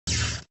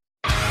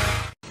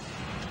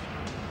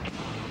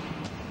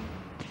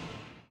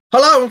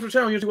Hello, welcome to the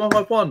channel YouTube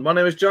 151. My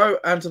name is Joe,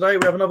 and today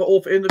we have another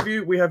author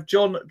interview. We have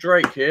John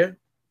Drake here.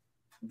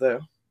 Hello.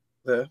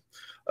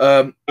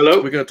 We're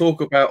going to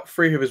talk about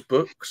 3 of his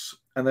books,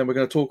 and then we're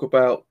going to talk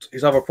about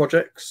his other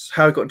projects,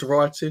 how he got into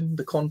writing,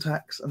 the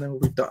contacts, and then we'll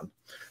be done.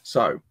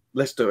 So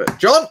let's do it.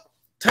 John,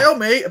 tell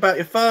me about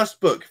your first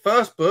book.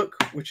 First book,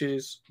 which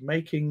is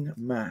Making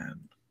Man.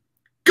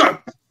 Go!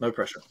 No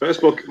pressure.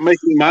 First book,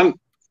 Making Man,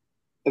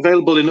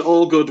 available in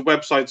all good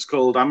websites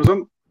called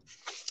Amazon.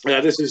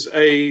 This is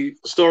a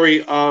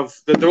story of,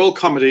 they're all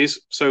comedies.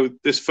 So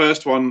this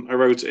first one I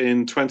wrote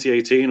in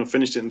 2018, or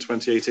finished it in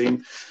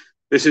 2018.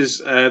 This is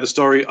the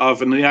story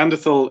of a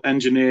Neanderthal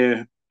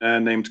engineer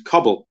named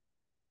Cobble.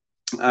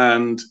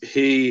 And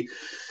he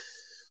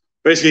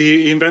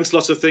invents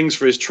lots of things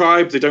for his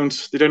tribe. They don't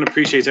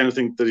appreciate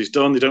anything that he's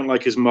done. They don't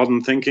like his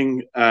modern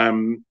thinking.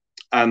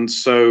 And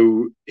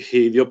so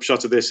the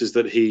upshot of this is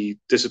that he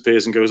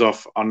disappears and goes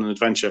off on an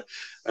adventure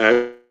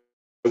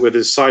with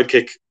his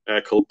sidekick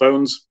called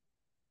Bones,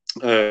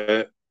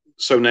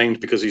 so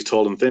named because he's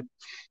tall and thin.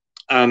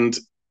 And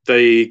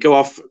they go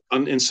off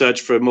in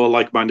search for more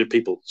like-minded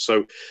people.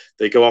 So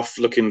they go off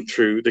looking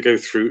through, they go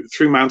through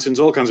mountains,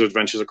 all kinds of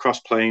adventures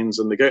across plains,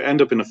 and they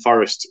end up in a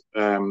forest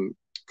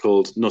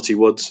called Nutty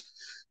Woods.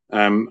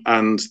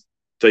 And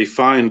they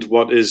find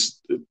what is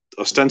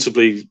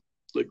ostensibly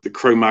like the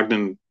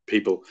Cro-Magnon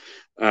people,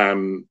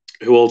 who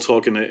all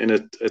talk in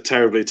a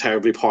terribly,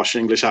 terribly posh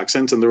English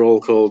accent, and they're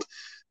all called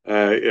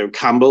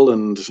Campbell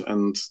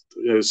and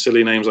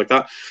silly names like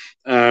that.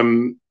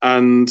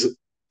 And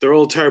they're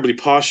all terribly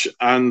posh,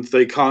 and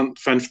they can't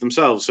fend for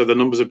themselves, so their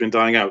numbers have been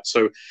dying out.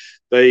 So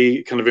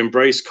they kind of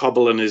embrace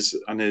Cobble and his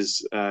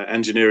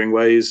engineering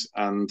ways,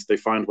 and they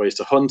find ways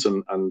to hunt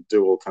and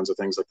do all kinds of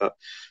things like that.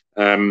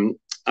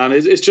 And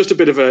it's just a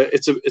bit of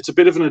it's a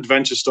bit of an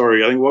adventure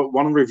story. I think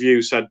one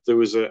review said there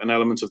was an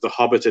element of The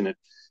Hobbit in it,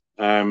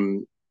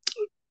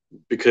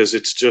 because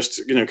it's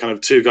just kind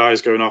of 2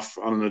 guys going off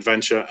on an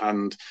adventure,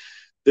 and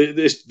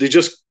they just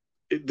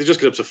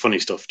get up to funny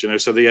stuff,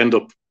 So they end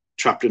up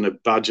trapped in a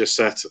badger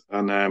set,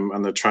 and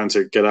they're trying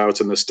to get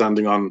out, and they're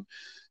standing on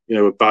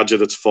a badger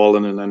that's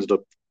fallen and ended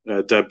up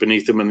dead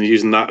beneath them, and they're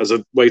using that as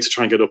a way to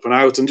try and get up and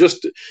out, and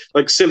just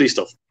like silly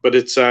stuff. But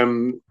it's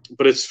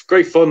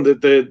great fun.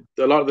 A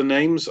lot of the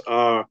names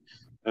are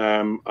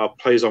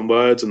plays on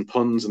words and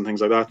puns and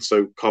things like that.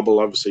 So Cobble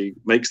obviously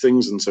makes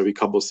things, and so he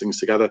cobbles things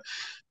together.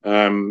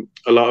 A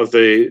lot of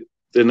the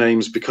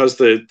names, because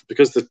the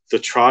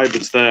tribe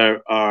that's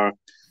there are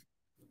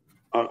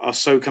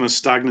so kind of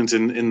stagnant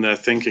in their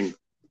thinking.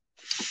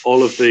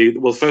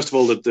 First of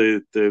all,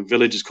 the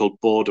village is called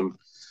Boredom,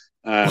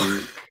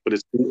 but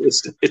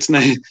it's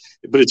named,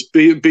 but it's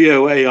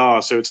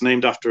BOAR, so it's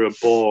named after a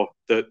boar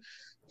that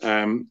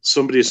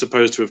somebody is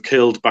supposed to have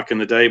killed back in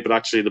the day, but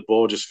actually the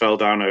boar just fell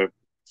down a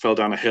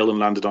hill and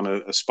landed on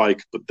a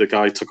spike, but the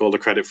guy took all the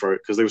credit for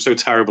it because they were so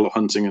terrible at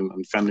hunting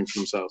and fending for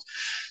themselves.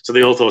 So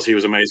they all thought he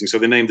was amazing, so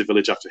they named the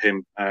village after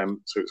him.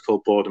 So it's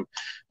called Boredom.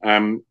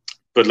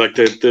 But like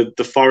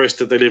the forest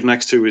that they live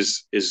next to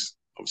is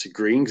obviously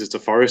green because it's a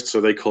forest,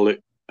 so they call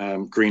it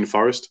Green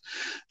Forest.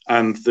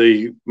 And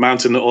the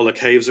mountain that all the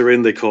caves are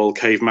in, they call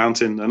Cave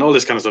Mountain, and all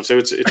this kind of stuff. So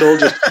it's all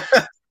just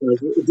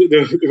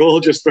they're all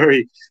just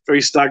very,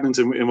 very stagnant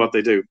in what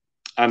they do.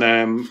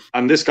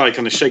 And this guy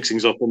kind of shakes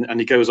things up, and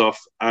he goes off.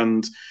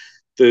 And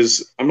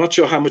I'm not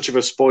sure how much of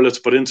a spoiler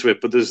to put into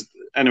it, but there's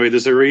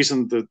a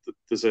reason that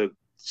there's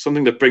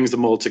something that brings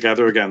them all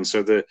together again.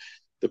 So the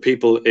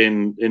people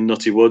in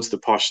Nutty Woods, the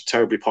posh,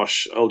 terribly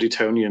posh, old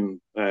Etonian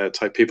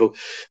type people,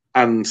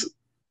 and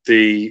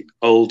the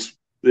old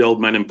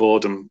men in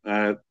Boredom,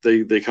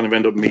 they kind of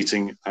end up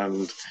meeting,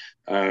 and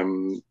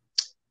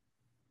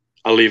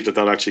I'll leave it at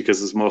that actually, because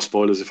there's more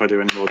spoilers if I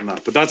do any more than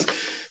that. But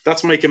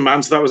that's Making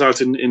Man. So that was out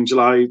in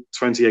July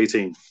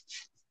 2018.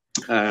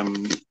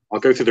 I'll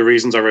go through the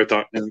reasons I wrote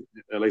that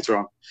later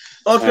on.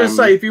 I was going to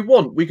say, if you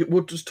want,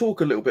 we'll just talk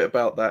a little bit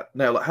about that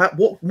now. Like,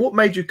 what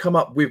made you come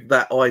up with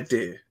that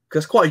idea?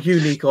 Because it's quite a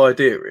unique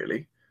idea,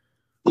 really.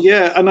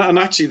 Yeah, and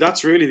actually,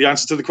 that's really the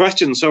answer to the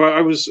question. So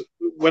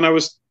when I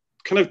was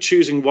kind of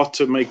choosing what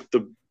to make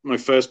my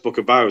first book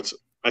about,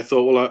 I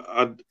thought,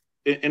 well,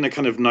 in a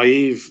kind of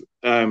naive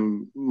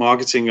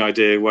marketing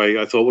idea way,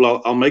 I thought,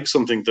 well, I'll make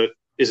something that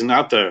isn't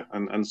out there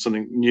and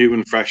something new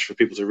and fresh for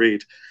people to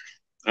read.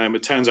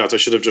 It turns out I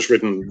should have just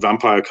written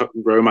vampire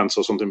romance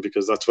or something,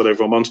 because that's what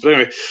everyone wants. But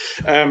anyway,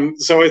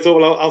 so I thought,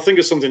 well, I'll think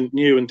of something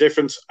new and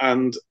different.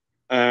 And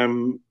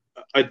I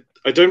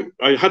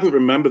hadn't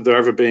remembered there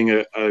ever being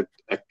a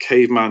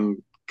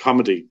caveman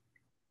comedy.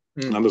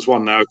 And there's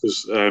one now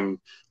because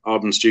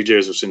Arden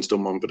Studios have since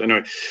done one. But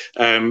anyway,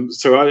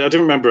 so I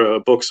didn't remember a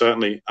book,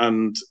 certainly.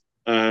 And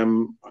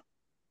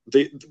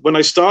when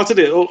I started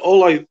it,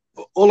 all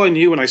I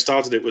knew when I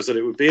started it was that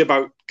it would be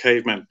about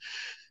cavemen.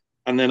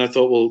 And then I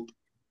thought, well,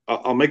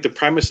 I'll make the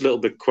premise a little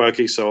bit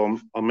quirky, so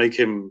I'll make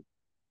him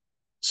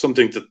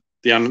something that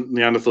the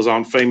Neanderthals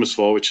aren't famous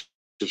for, which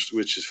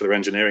is for their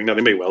engineering. Now,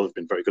 they may well have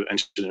been very good at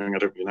engineering, I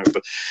don't really know,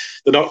 but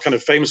they're not kind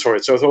of famous for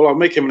it. So I thought, well, I'll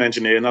make him an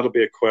engineer, and that'll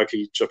be a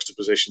quirky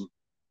juxtaposition.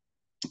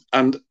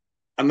 And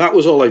that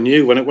was all I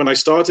knew when I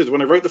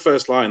wrote the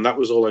first line. That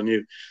was all I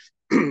knew,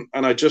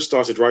 and I just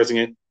started writing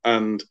it,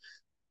 and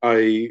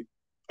I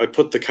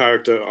put the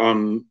character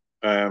on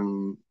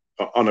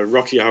a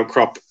rocky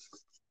outcrop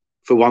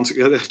for once.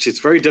 It's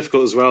very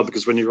difficult as well,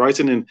 because when you're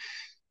writing in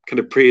kind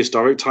of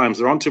prehistoric times,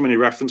 there aren't too many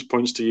reference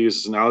points to use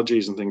as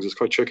analogies and things. It's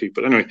quite tricky.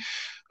 But anyway,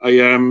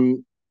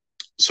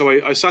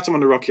 I sat him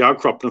on a rocky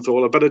outcrop, and I thought,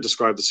 well, I better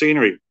describe the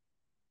scenery.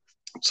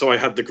 So I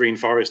had the green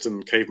forest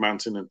and cave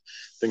mountain and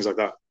things like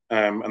that,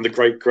 and the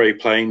great grey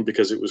plain,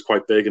 because it was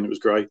quite big and it was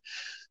grey,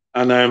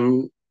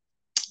 and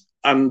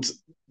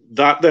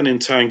that then in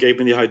turn gave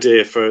me the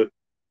idea for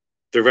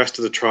the rest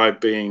of the tribe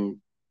being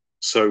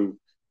so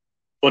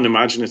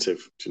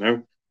unimaginative, you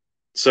know.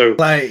 So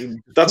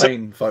that's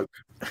plain folk.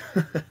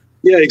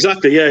 Yeah,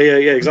 exactly. Yeah,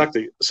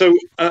 exactly. So,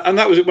 and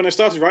that was when I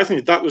started writing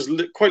it. That was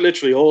quite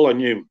literally all I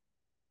knew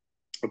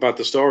about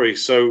the story.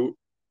 So,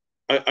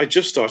 I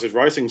just started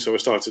writing. So I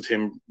started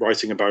him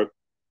writing about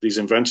these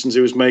inventions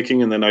he was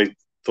making, and then I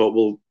thought,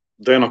 well,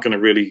 they're not going to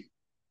really,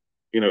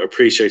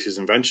 appreciate his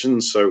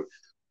inventions. So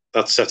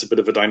that set a bit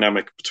of a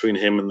dynamic between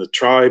him and the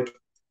tribe,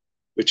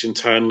 which in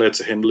turn led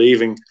to him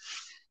leaving.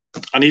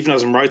 And even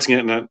as I'm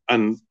writing it,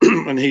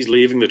 and he's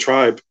leaving the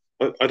tribe,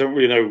 I don't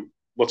really know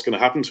what's going to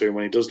happen to him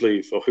when he does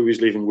leave, or who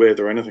he's leaving with,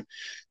 or anything.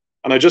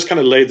 And I just kind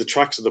of laid the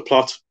tracks of the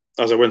plot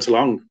as I went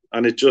along,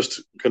 and it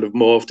just kind of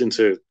morphed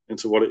into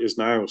what it is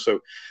now.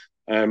 So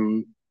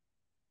it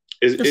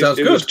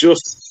was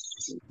just,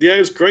 it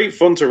was great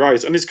fun to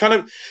write, and it's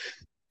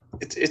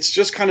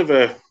just kind of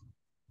a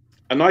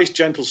nice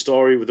gentle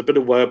story with a bit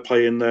of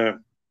wordplay in there.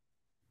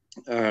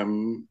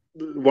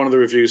 One of the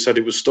reviews said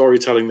it was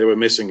storytelling they were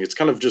missing. It's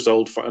kind of just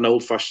an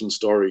old-fashioned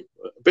story,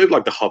 a bit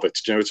like The Hobbit.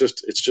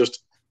 It's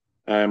just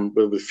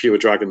with fewer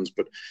dragons,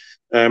 but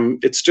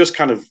it just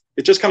kind of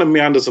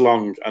meanders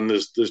along, and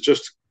there's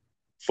just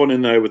fun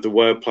in there with the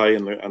wordplay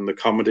and the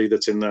comedy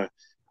that's in there,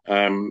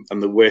 and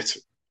the wit,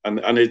 and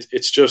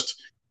it's just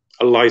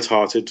a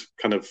light-hearted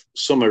kind of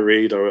summer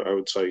read. I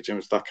would say,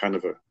 it's that kind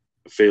of a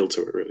feel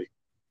to it, really.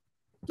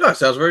 No,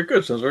 sounds very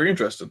good. Sounds very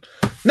interesting.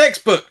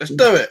 Next book, let's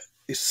do it.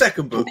 His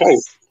second book. Okay.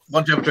 Why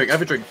don't you have a drink?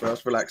 Have a drink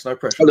first. Relax. No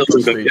pressure.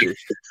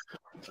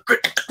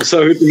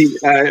 So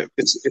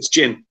it's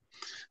gin.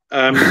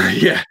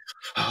 Yeah.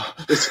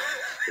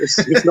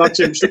 It's not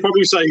gin. You should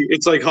probably say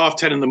it's like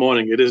 10:30 in the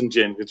morning. It isn't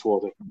gin. It's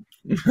water.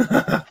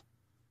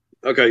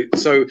 Okay.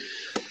 So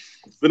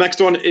the next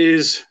one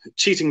is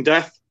Cheating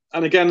Death.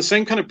 And again, the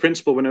same kind of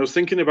principle. When I was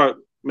thinking about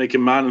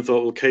making Man and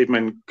thought, well,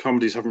 cavemen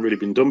comedies haven't really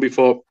been done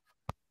before.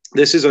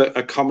 This is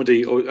a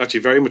comedy, or actually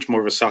very much more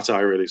of a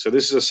satire, really. So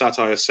this is a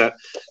satire set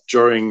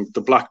during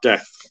the Black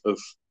Death of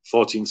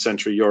 14th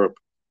century Europe,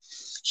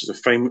 which is a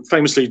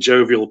famously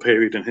jovial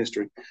period in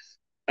history.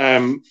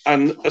 And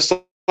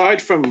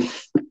aside from,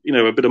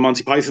 a bit of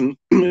Monty Python,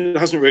 it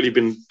hasn't really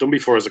been done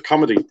before as a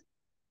comedy.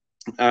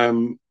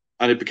 And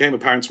it became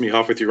apparent to me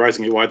halfway through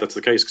writing it why that's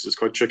the case, because it's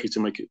quite tricky to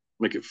make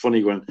it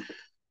funny when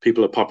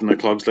people are popping their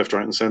clogs left,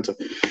 right, and centre.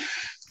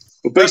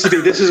 But basically,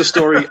 this is a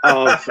story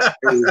of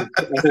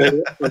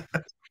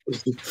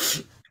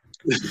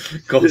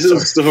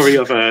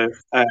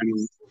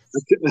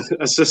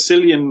a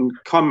Sicilian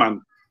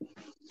conman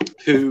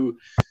who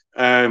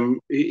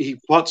he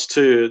plots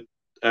to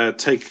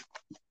take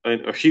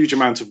a huge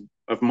amount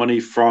of money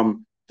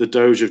from the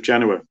Doge of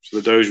Genoa. So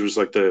the Doge was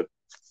like the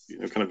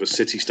kind of a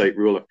city-state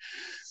ruler.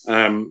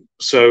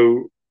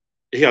 So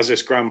he has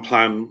this grand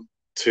plan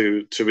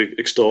to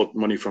extort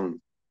money from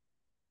him.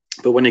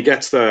 But when he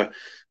gets there,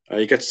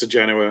 he gets to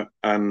Genoa,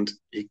 and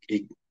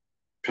he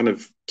kind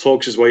of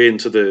talks his way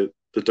into the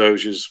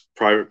Doge's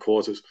private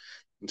quarters,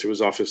 into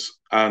his office.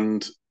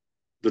 And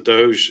the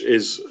Doge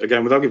is,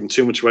 again, without giving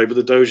too much away, but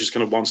the Doge is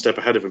kind of one step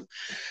ahead of him.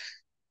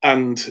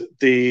 And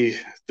the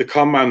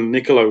con man,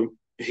 Niccolo,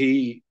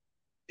 he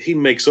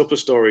makes up a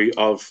story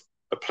of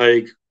a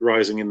plague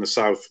rising in the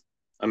south.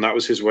 And that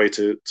was his way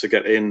to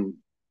get in,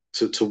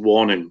 to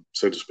warn him,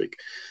 so to speak.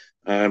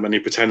 And he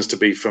pretends to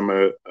be from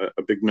a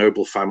big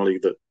noble family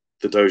that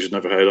the Doge has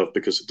never heard of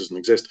because it doesn't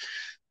exist.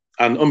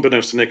 And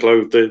unbeknownst to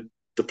Niccolo, the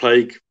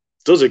plague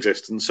does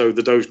exist. And so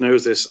the Doge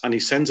knows this, and he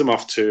sends him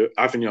off to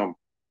Avignon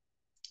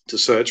to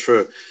search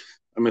for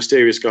a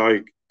mysterious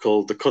guy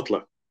called the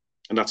Cutler.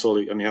 And that's all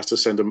and he has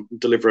to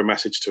deliver a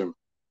message to him,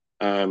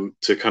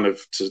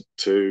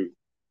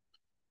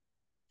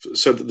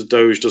 so that the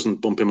Doge doesn't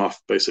bump him off,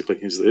 basically,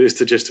 is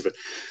the gist of it.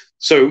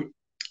 So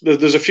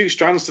there's a few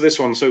strands to this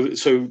one.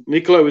 So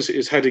Niccolo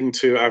is heading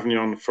to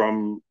Avignon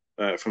from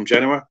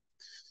Genoa.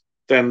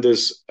 Then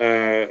there's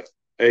a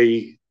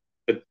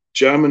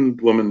German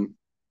woman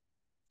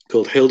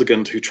called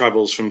Hildegard who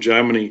travels from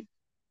Germany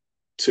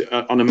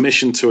on a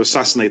mission to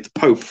assassinate the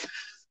Pope,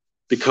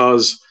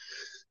 because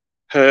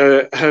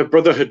her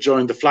brother had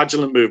joined the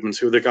Flagellant movement,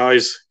 who are the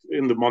guys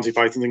in the Monty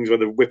Python things where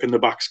they're whipping the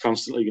backs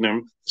constantly,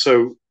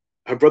 So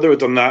her brother had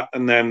done that,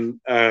 and then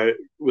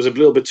was a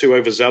little bit too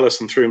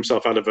overzealous and threw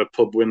himself out of a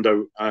pub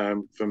window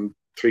from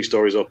 3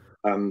 stories up.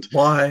 And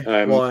why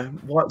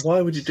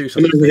would you do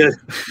something?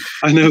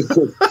 I know.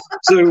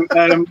 So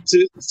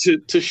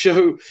to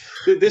show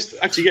this,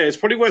 actually, yeah, it's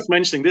probably worth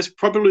mentioning. This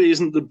probably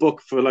isn't the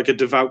book for like a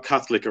devout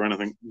Catholic or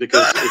anything,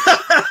 because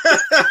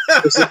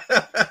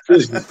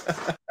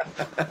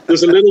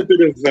there's a little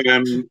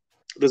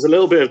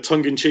bit of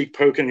tongue-in-cheek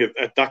poking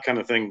at that kind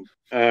of thing.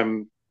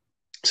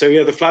 So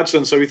yeah, the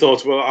flagellant. So we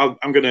thought, well,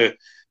 I'm going to,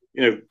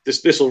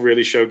 this will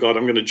really show God.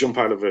 I'm going to jump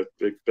out of a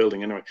big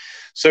building anyway.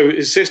 So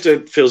his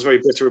sister feels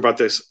very bitter about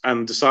this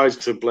and decides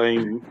to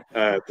blame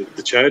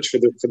the church for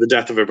the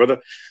death of her brother.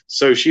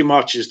 So she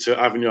marches to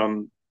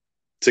Avignon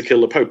to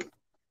kill the Pope.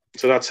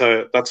 So that's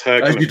her.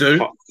 As you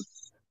do.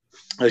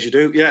 As you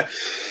do, yeah.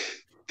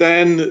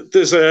 Then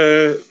there's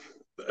a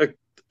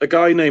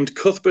guy named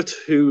Cuthbert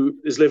who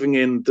is living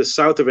in the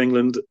south of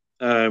England,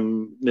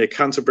 near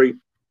Canterbury,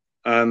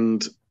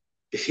 and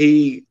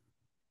he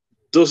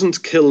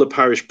doesn't kill the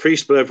parish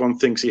priest, but everyone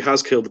thinks he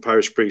has killed the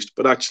parish priest.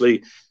 But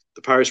actually,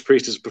 the parish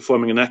priest is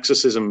performing an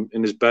exorcism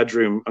in his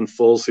bedroom and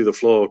falls through the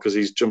floor because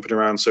he's jumping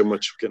around so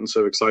much, getting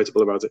so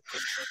excitable about it.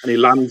 And he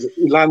lands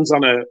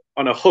on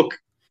a hook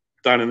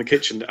down in the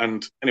kitchen,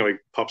 and anyway,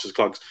 pops his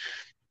clogs.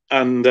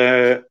 And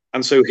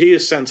so he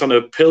is sent on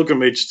a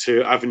pilgrimage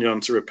to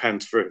Avignon to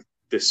repent for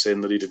this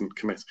sin that he didn't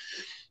commit.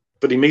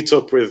 But he meets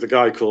up with a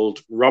guy called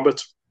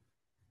Robert,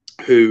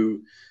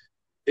 who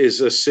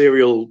is a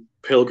serial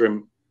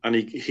pilgrim. And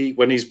he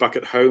when he's back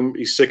at home,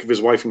 he's sick of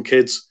his wife and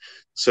kids.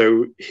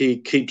 So he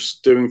keeps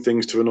doing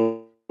things to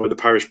annoy the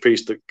parish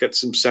priest that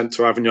gets him sent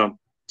to Avignon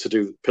to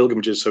do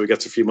pilgrimages. So he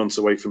gets a few months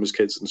away from his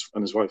kids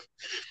and his wife.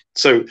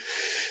 So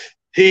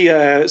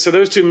so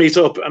those two meet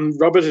up, and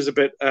Robert is a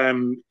bit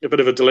of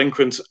a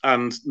delinquent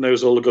and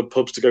knows all the good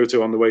pubs to go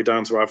to on the way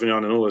down to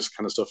Avignon and all this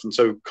kind of stuff. And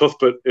so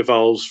Cuthbert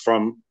evolves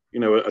from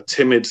a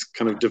timid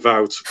kind of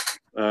devout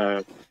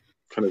kind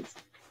of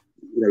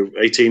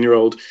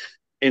 18-year-old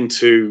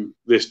into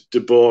this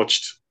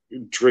debauched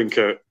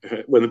drinker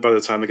by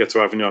the time they get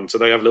to Avignon. So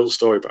they have a little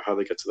story about how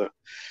they get to that.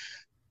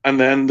 And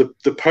then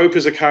the Pope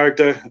is a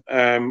character,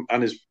 and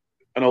an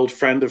old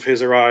friend of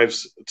his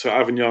arrives to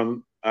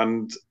Avignon,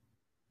 and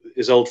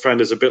his old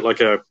friend is a bit like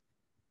a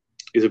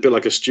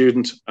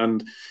student,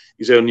 and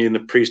he's only in the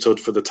priesthood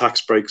for the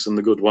tax breaks and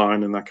the good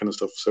wine and that kind of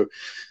stuff. So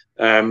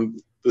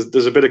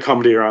there's a bit of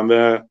comedy around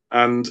there,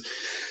 and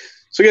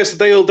so yes,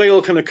 they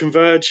all kind of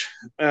converge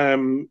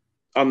on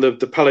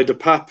the Palais de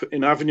Pape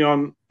in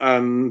Avignon,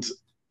 and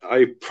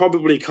I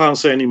probably can't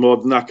say any more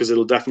than that because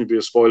it'll definitely be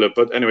a spoiler.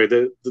 But anyway,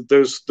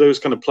 those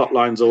kind of plot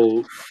lines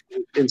all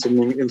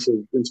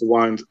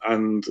intertwined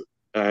and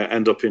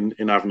end up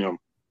in Avignon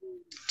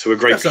to a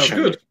great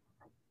crescendo. Good.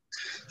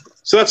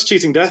 So that's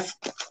Cheating Death.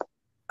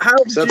 How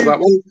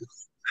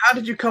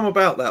did you come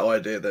about that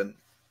idea then?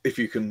 If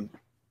you can,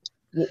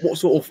 what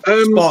sort of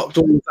sparked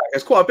all of that?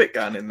 There's quite a bit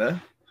going in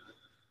there.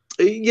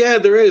 Yeah,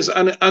 there is,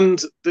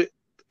 and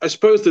I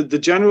suppose that the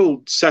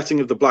general setting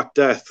of the Black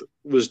Death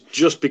was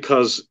just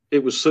because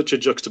it was such a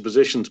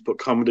juxtaposition to put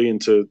comedy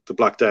into the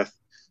Black Death.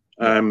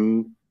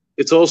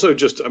 It's also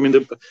just,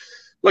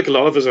 like a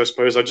lot of us, I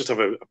suppose, I just have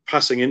a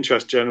passing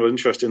general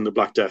interest in the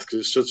Black Death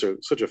because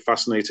it's such a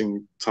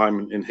fascinating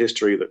time in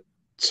history that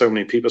so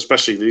many people,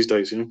 especially these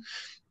days,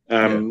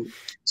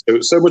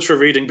 so much for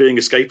reading being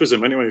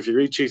escapism. Anyway, if you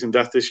read Cheating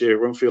Death this year,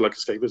 it won't feel like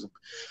escapism.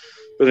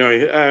 But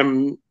anyway,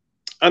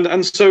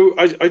 and so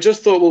I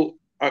just thought, well,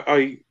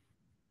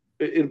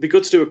 it'd be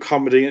good to do a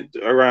comedy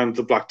around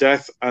the Black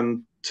Death,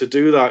 and to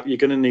do that, you're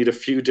going to need a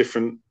few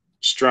different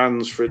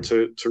strands for it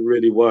to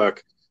really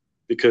work,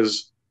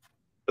 because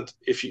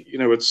if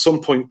at some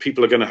point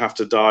people are going to have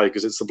to die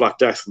because it's the Black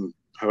Death, and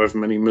however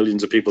many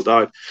millions of people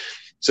died.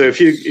 So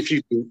if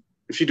you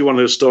do one of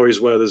those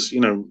stories where there's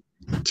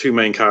two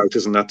main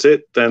characters and that's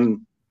it,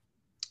 then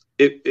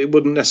it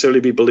wouldn't necessarily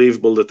be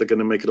believable that they're going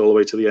to make it all the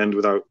way to the end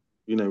without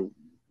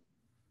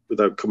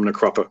coming a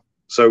cropper.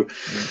 So.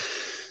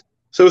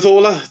 So with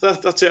all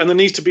that's it, and there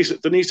needs to be a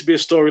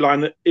storyline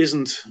that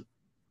isn't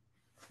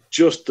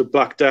just the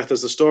Black Death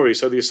as the story.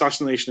 So the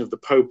assassination of the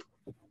Pope,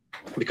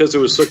 because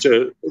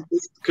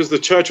the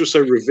church was so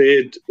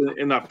revered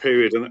in that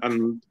period,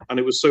 and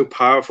it was so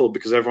powerful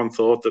because everyone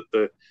thought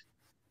that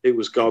it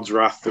was God's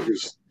wrath that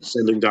was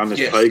sending down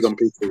this plague on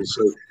people.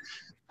 So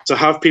to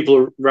have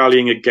people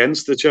rallying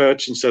against the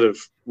church instead of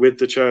with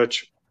the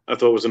church, I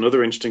thought was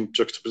another interesting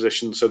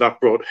juxtaposition. So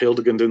that brought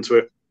Hildegard into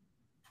it,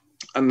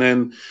 and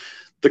then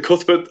the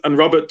Cuthbert and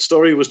Robert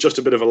story was just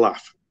a bit of a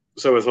laugh.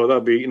 So I thought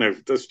that'd be,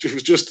 it was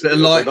just a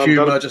light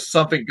humor, just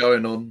something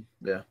going on.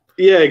 Yeah.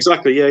 Yeah,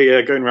 exactly.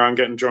 Yeah. Going around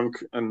getting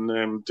drunk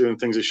and doing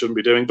things they shouldn't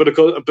be doing. But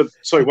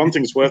sorry, one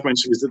thing that's worth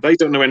mentioning is that they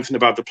don't know anything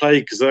about the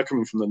plague because they're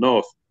coming from the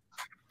north.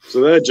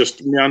 So they're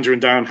just meandering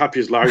down, happy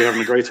as Larry,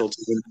 having a great old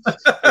time,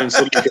 and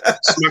suddenly get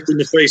smacked in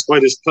the face by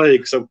this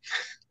plague. So,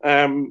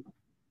 so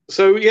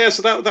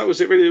that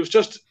was it. Really, it was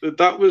just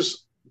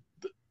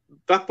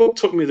that book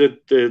took me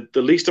the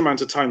least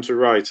amount of time to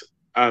write,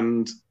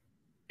 and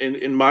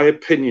in my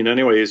opinion,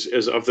 anyway,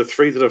 is of the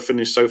three that I've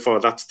finished so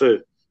far, that's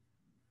the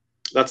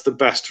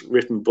best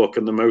written book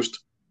and the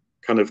most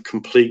kind of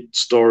complete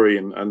story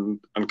and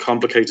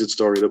complicated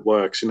story that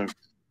works,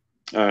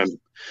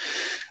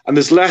 And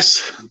there's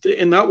less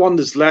in that one.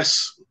 There's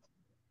less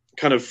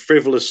kind of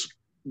frivolous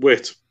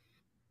wit,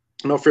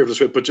 not frivolous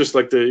wit, but just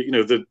like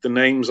the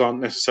names aren't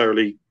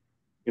necessarily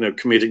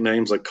comedic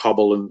names like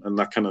Cobble and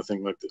that kind of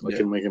thing, like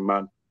in Making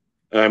Man.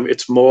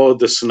 It's more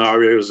the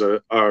scenarios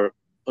are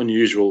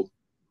unusual,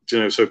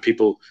 so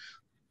people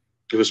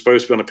who are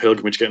supposed to be on a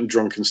pilgrimage getting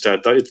drunk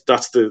instead.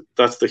 That's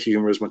the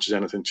humor as much as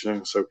anything,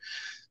 So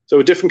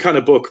a different kind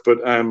of book, but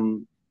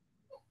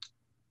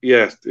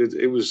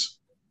it was.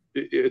 I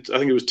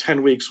think it was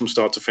 10 weeks from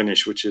start to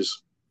finish, which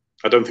is,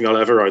 I don't think I'll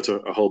ever write a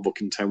whole book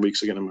in 10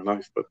 weeks again in my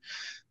life. But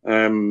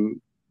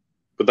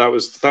that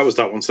was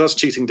that one. So that's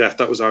Cheating Death.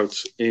 That was out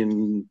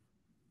in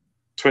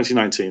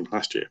 2019,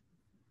 last year.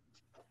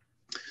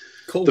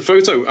 Cool. The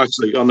photo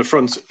actually on the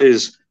front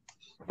is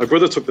my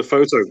brother took the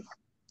photo,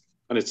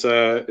 and it's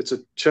a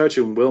church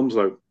in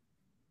Wilmslow,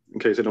 in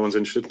case anyone's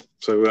interested.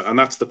 So and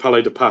that's the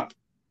Palais de Pape,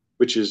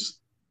 which is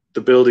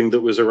the building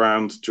that was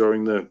around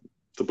during the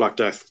Black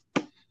Death.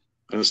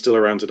 And it's still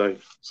around today.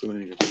 So there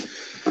you go.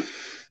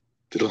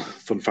 Little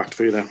fun fact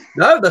for you there.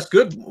 No, that's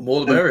good.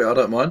 More the merrier. I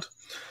don't mind.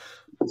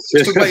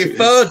 Let's talk about your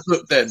third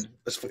book then.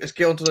 Let's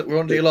get on to we're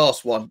on to your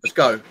last one. Let's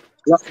go.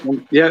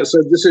 Yeah.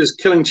 So this is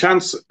Killing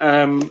Chance.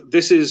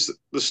 This is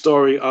the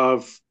story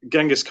of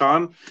Genghis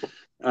Khan.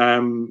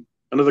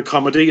 Another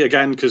comedy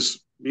again,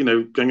 because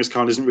Genghis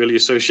Khan isn't really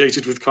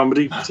associated with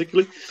comedy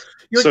particularly.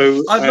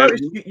 I've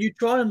noticed you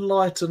try and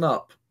lighten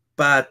up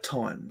bad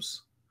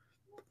times.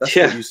 That's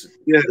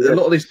a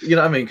lot of these, you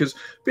know what I mean? Because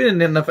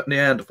being a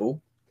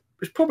Neanderthal,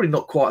 it's probably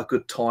not quite a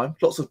good time.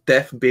 Lots of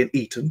death and being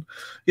eaten.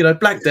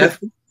 Black Death,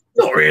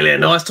 not really a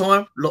nice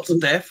time. Lots of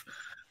death,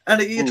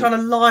 and you're trying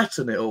to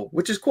lighten it all,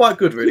 which is quite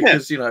good, really.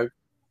 Because I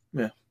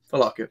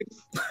like it.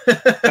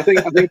 I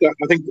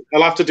think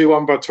I'll have to do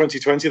one by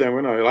 2020 then,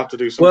 won't I? I'll have to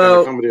do some kind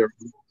of comedy.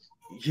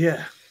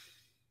 Yeah.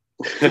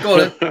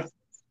 Go on then.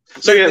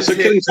 So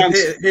Killing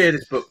Chance. Hear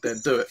this book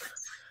then. Do it.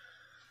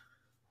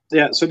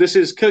 Yeah, so this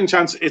is Killing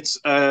Chance. It's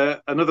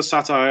another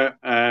satire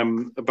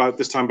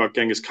about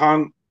Genghis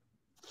Khan,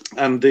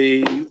 and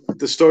the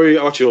story.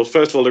 Actually, well,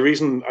 first of all, the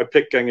reason I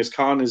picked Genghis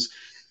Khan is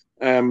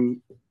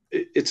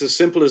it's as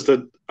simple as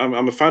that.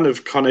 I'm a fan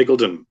of Con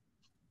Eagledon,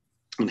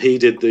 and he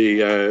did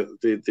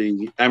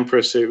the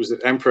Emperor series, the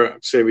Emperor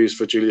series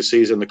for Julius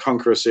Caesar, and the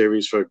Conqueror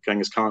series for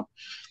Genghis Khan,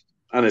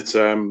 and it's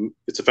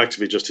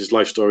effectively just his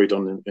life story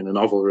done in a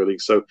novel, really.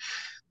 So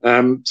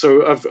I've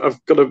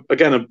got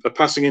a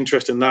passing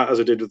interest in that, as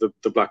I did with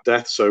the Black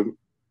Death. So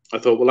I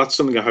thought, well, that's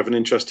something I have an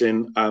interest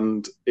in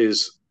and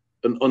is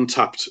an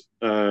untapped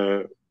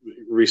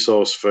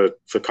resource for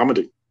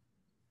comedy,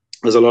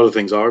 as a lot of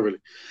things are, really.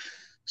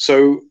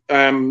 So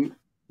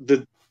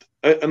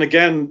and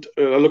again,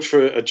 I looked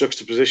for a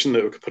juxtaposition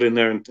that we could put in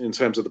there in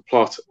terms of the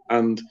plot.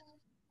 And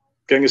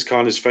Genghis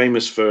Khan is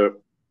famous for,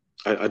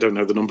 I don't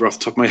know the number off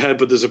the top of my head,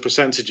 but there's a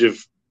percentage of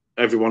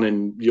everyone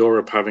in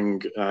Europe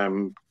having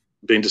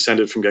being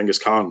descended from Genghis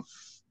Khan.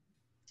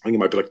 I think it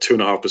might be like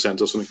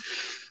 2.5% or something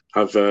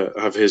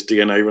have his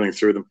DNA running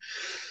through them.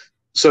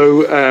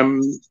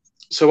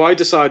 So I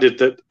decided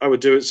that I would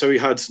do it so he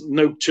had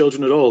no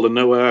children at all and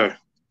no heir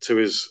to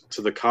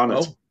the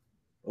Khanate.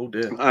 Oh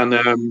dear.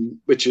 And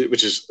which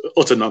is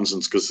utter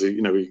nonsense, because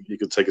he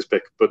could take his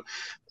pick. But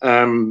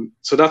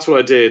so that's what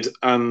I did,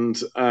 and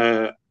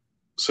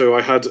so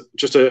I had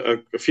just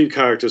a few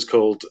characters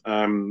called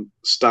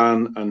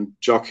Stan and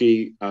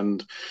Jockey,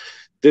 and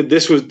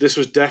this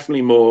was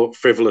definitely more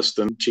frivolous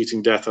than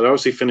Cheating Death. I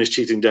obviously finished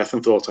Cheating Death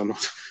and thought, I'm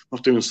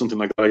not doing something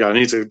like that again.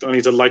 I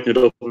need to lighten it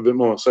up a bit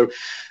more. So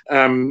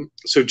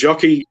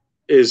Jockey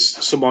is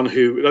someone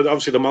who,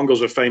 obviously the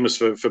Mongols were famous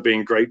for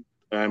being great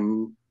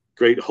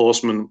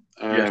horsemen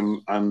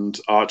and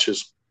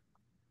archers,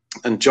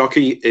 and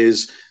Jockey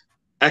is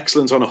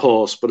excellent on a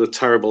horse but a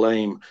terrible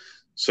aim.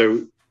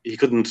 So he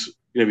couldn't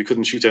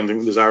shoot anything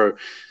with his arrow.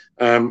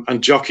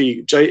 And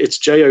Jockey, it's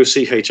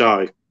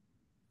Jochi,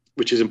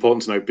 which is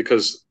important to note,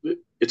 because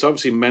it's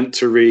obviously meant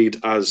to read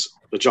as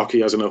a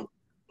jockey, as in a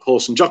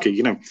horse and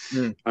jockey,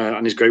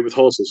 and he's great with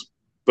horses.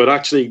 But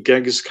actually,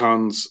 Genghis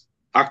Khan's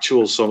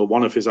actual son, or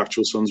one of his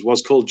actual sons,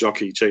 was called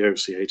Jockey,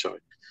 Jochi.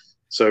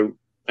 So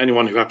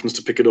anyone who happens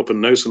to pick it up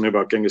and knows something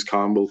about Genghis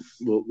Khan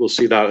will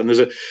see that. And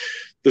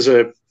there's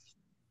a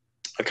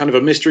kind of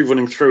a mystery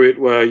running through it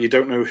where you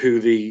don't know who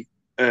the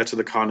heir to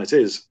the Khanate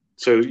is.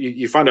 So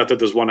you find out that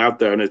there's one out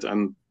there,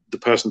 and the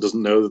person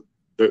doesn't know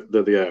they're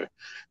the heir.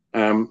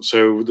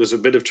 So there's a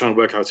bit of trying to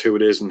work out who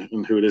it is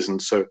and who it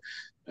isn't. So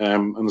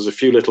and there's a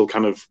few little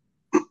kind of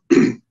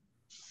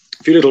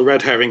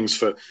red herrings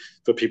for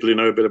people who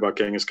know a bit about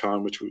Genghis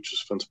Khan, which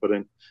is fun to put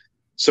in.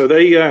 So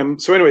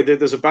anyway,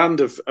 there's a band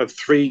of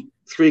three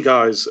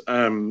guys,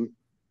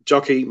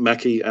 Jockey,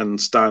 Meki, and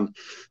Stan,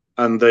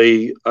 and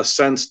they are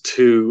sent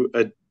to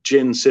a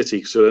Jin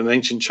city, so an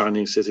ancient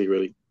Chinese city,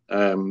 really,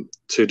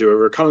 to do a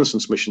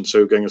reconnaissance mission,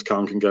 so Genghis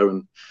Khan can go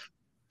and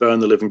burn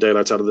the living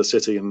daylights out of the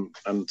city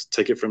and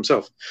take it for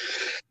himself.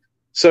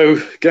 So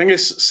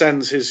Genghis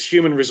sends his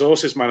human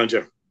resources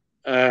manager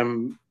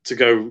to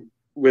go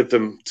with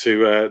them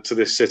to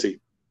this city,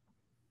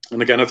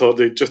 And again, I thought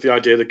just the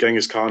idea that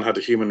Genghis Khan had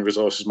a human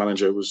resources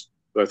manager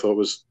I thought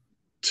was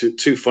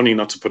too funny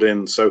not to put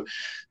in. So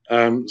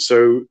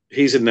so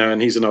he's in there,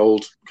 and he's an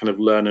old kind of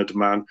learned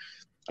man,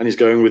 and he's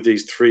going with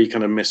these three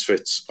kind of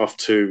misfits off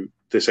to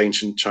this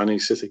ancient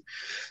Chinese city.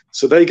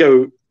 So they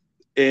go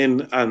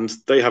in, and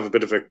they have a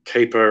bit of a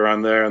caper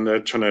around there, and they're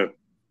trying to,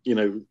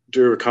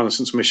 do a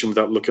reconnaissance mission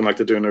without looking like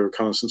they're doing a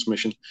reconnaissance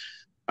mission.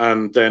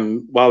 And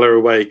then while they're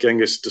away,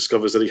 Genghis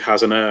discovers that he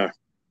has an heir.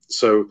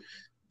 So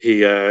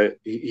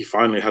he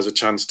finally has a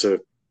chance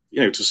to,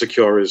 to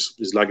secure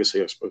his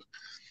legacy, I suppose.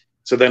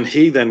 So then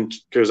he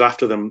goes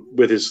after them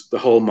with the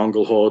whole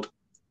Mongol horde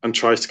and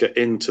tries to get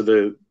into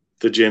the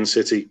Jin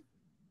city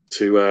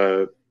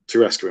to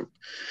rescue him.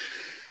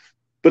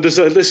 But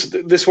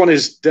this one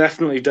is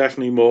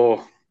definitely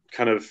more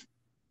kind of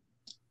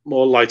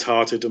more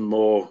lighthearted and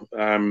more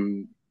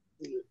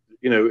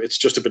it's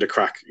just a bit of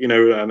crack,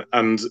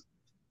 and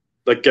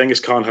like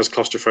Genghis Khan has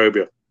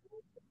claustrophobia.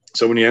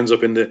 So when he ends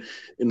up in the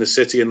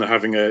city and they're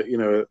having a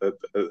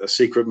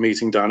secret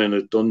meeting down in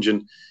a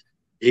dungeon,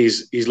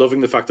 he's loving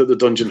the fact that the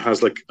dungeon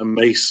has like a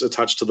mace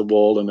attached to the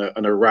wall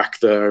and a rack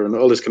there and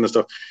all this kind of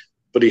stuff.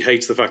 But he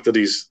hates the fact that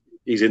he's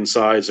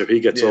inside, so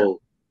he gets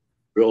all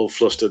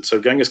flustered.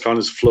 So Genghis Khan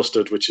is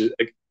flustered, which is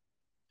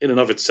in and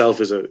of itself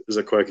is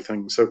a quirky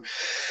thing. So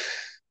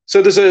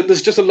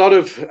there's just a lot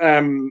of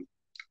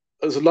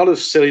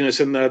silliness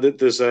in there. That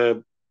there's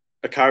a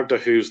character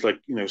who's like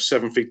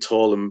 7 feet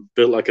tall and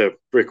built like a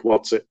brick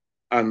What's-it,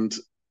 and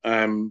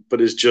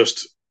but is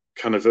just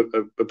kind of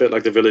a bit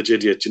like the village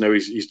idiot.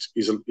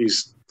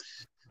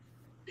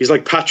 He's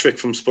like Patrick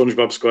from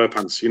SpongeBob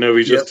SquarePants.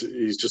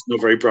 He's just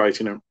not very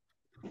bright.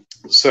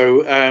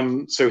 So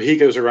he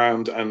goes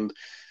around and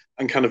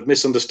kind of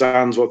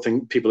misunderstands what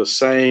people are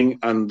saying,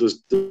 and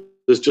there's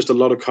just a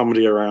lot of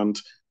comedy around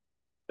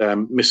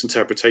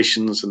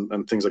misinterpretations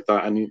and things like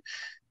that. And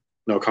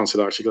no, I can't say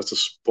that actually. That's a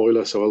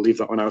spoiler, so I'll leave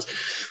that one out.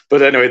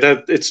 But anyway,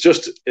 it's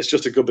just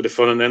a good bit of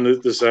fun. And then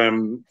there's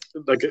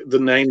like the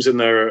names in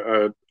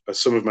there are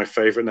some of my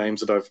favorite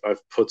names that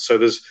I've put. So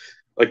there's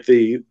like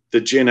the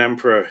Jin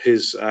Emperor.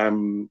 His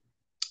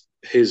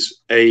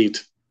aide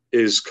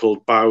is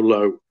called Bao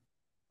Lo,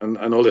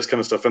 and all this kind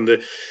of stuff. And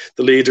the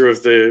leader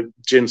of the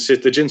Jin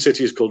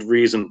city is called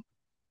Reason,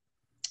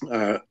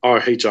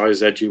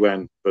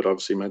 Rhizun, but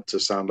obviously meant to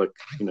sound like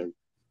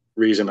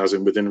reason as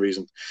in within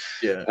reason.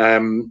 Yeah.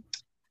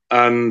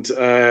 And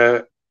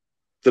the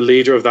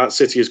leader of that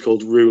city is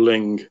called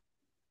Ruling,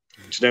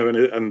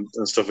 and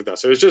stuff like that.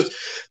 So it's just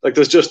like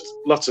there's just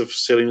lots of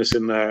silliness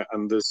in there,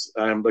 and there's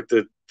like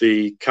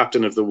the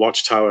captain of the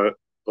watchtower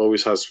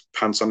always has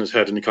pants on his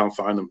head and he can't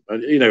find them.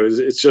 And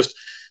it's just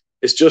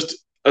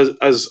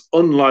as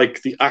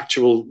unlike the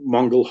actual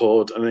Mongol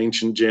horde and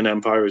ancient Jin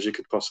empire as you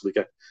could possibly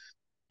get.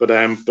 But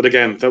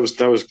again, that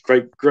was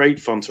great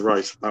fun to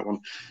write, that one,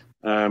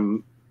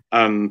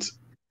 and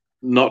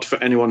not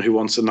for anyone who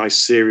wants a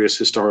nice serious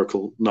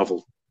historical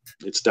novel.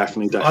 It's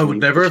definitely. I would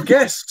never have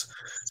guessed.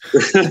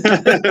 Yeah.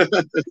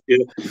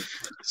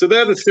 So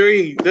they're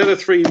the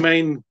three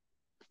main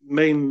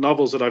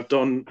novels that I've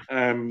done.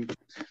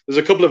 There's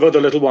a couple of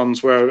other little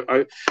ones where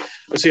I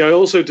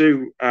also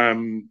do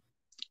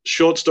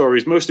short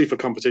stories, mostly for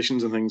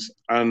competitions and things.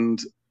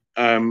 And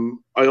I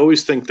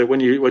always think that when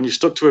you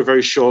stuck to a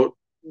very short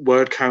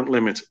word count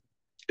limit,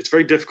 it's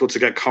very difficult to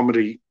get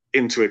comedy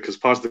into it, because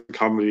part of the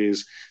comedy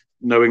is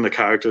knowing the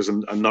characters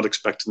and not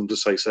expecting them to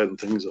say certain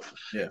things,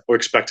 or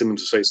expecting them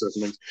to say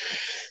certain things.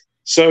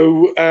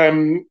 So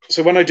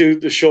when I do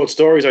the short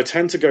stories, I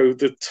tend to go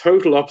the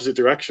total opposite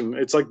direction.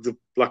 It's like the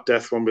Black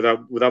Death one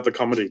without the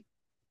comedy.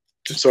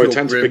 So I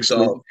tend to pick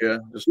some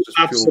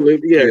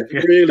absolutely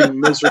really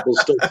miserable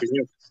stuff.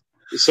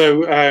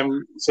 So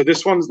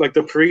this one's like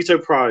the Pareto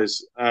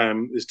Prize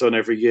is done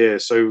every year.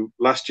 So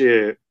last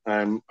year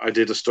I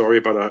did a story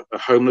about a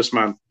homeless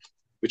man,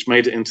 which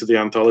made it into the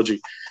anthology.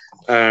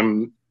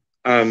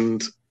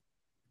 And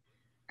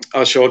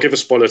I'll give a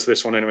spoiler to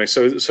this one anyway.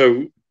 So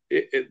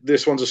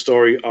this one's a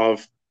story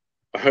of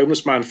a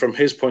homeless man from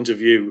his point of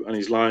view, and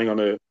he's lying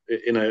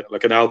in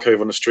an alcove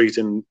on a street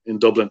in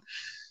Dublin.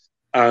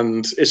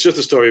 And it's just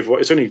a story of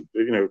it's only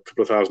a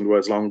couple of thousand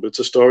words long, but it's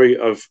a story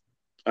of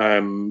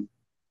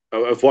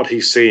what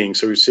he's seeing.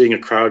 So he's seeing a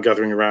crowd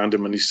gathering around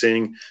him, and he's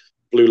seeing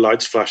blue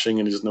lights flashing,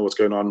 and he doesn't know what's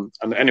going on.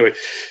 And anyway,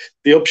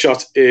 the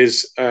upshot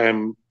is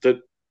that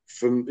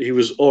he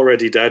was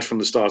already dead from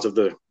the start of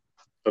the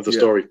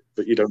story,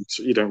 but you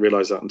don't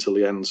realize that until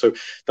the end. So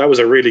that was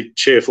a really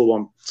cheerful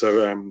one.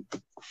 So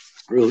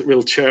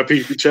real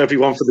chirpy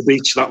one for the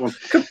beach, that one.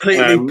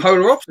 Completely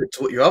polar opposite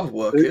to what your other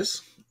work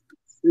is.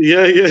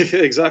 Yeah,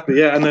 exactly.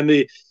 Yeah, and then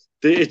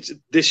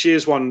this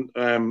year's one,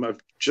 I've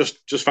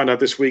just found out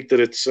this week that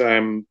it's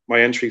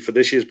my entry for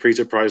this year's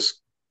Pareto Prize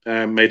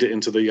made it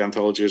into the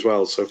anthology as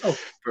well. So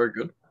very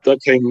good. That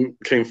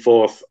came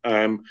forth.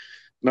 And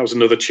that was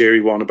another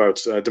cheery one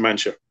about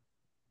dementia.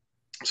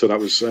 So that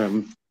was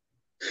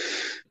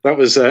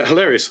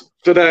hilarious.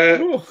 But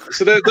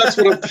so that's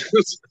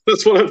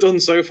what I've done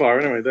so far.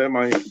 Anyway,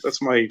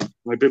 that's my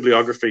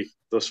bibliography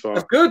thus far.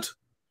 That's good.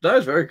 That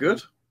is very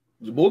good.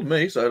 More than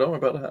me, so don't worry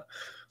about that.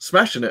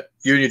 Smashing it,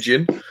 you and your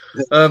gin.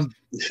 Um,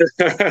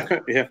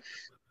 yeah.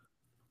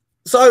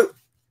 So,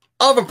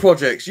 other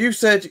projects. You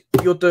said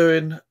you're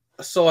doing a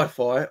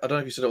sci-fi. I don't know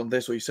if you said it on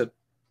this or you said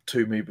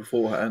to me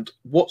beforehand.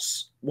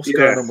 What's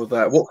going on with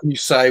that? What can you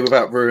say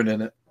without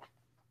ruining it?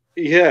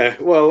 Yeah,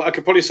 well, I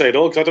could probably say it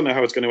all because I don't know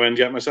how it's going to end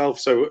yet myself.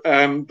 So,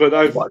 but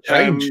I've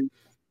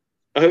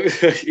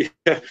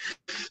yeah,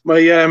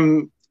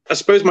 I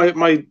suppose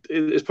my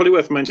it's probably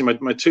worth mentioning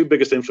my two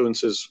biggest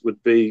influences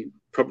would be,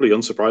 probably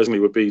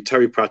unsurprisingly, would be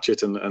Terry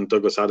Pratchett and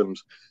Douglas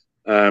Adams.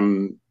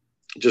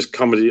 Just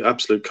comedy,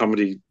 absolute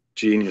comedy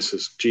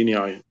geniuses,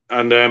 genii.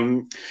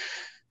 And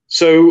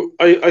so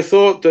I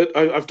thought that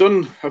I've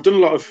done a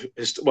lot of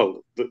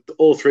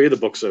all three of the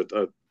books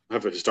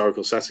have a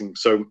historical setting.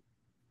 So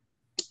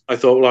I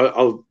thought,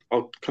 well,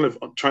 I'll kind of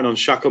try and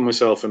unshackle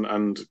myself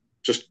and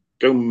just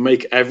go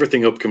make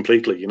everything up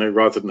completely, you know,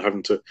 rather than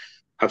having to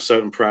have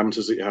certain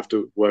parameters that you have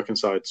to work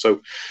inside.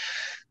 So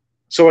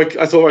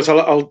I thought, right,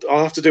 I'll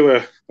have to do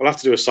a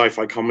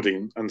sci-fi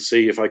comedy and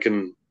see if I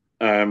can,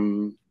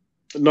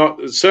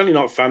 certainly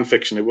not fan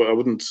fiction. I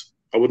wouldn't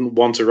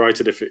want to write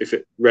it if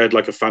it read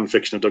like a fan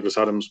fiction of Douglas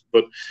Adams,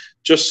 but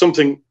just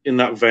something in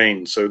that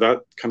vein. So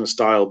that kind of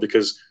style,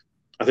 because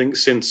I think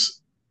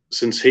since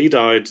he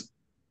died,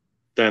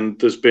 then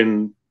there's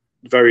been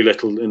very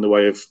little in the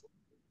way of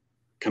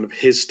kind of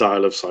his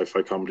style of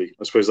sci-fi comedy.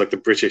 I suppose like the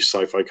British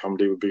sci-fi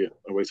comedy would be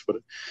a way to put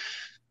it.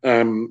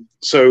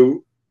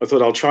 So I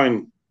thought I'll try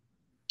and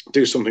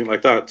do something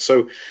like that.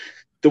 So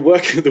the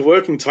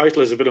working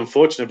title is a bit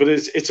unfortunate, but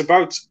it's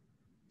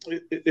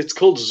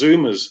called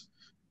Zoomers,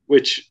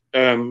 which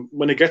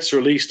when it gets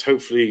released,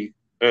 hopefully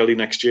early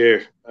next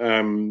year,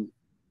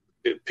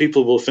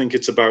 people will think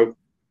it's about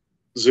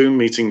Zoom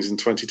meetings in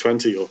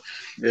 2020, or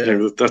you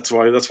know, that's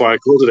why I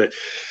called it.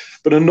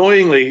 But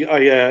annoyingly,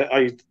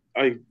 I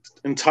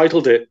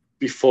entitled it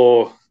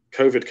before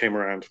COVID came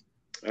around.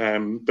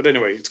 But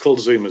anyway, it's called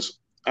Zoomers,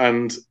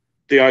 and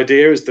the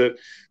idea is that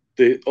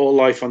all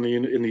life in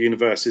the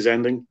universe is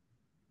ending,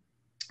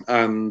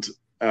 and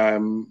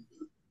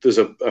there's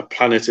a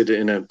planet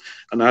in an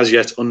as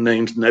yet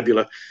unnamed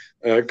nebula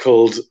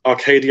called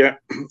Arcadia,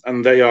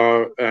 and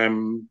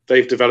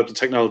they've developed a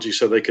technology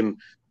so they can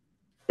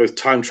both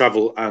time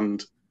travel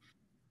and,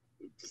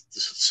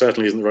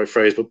 certainly isn't the right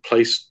phrase, but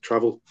place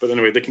travel. But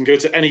anyway, they can go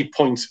to any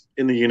point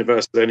in the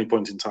universe at any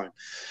point in time.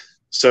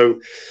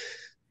 So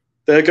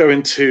they're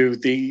going to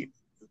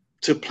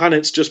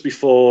planets just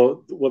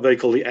before what they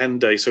call the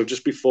end day, so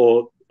just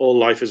before all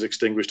life is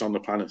extinguished on the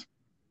planet,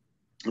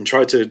 and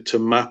try to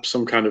map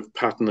some kind of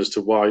pattern as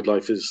to why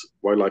life is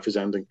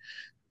ending,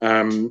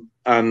 and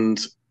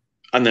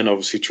then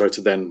obviously try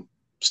to then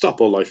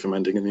stop all life from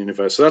ending in the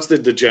universe. So that's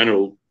the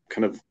general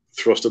kind of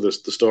thrust of the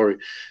story.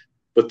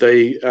 But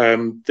they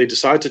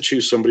decide to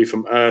choose somebody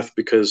from Earth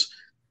because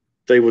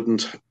they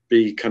wouldn't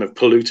be kind of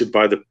polluted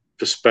by the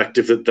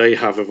perspective that they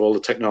have of all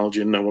the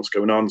technology and know what's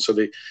going on. So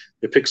they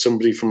pick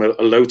somebody from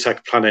a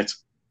low-tech planet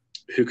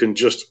who can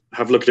just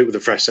have a look at it with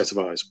a fresh set of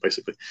eyes,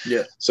 basically.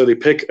 Yeah. So they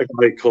pick a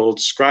guy called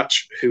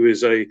Scratch, who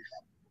is a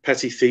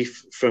petty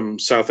thief from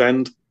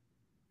Southend,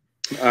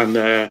 and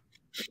he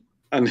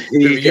gets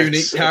a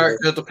unique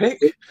character to pick.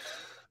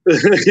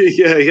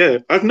 yeah.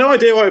 I have no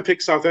idea why I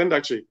picked Southend,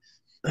 actually.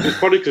 It's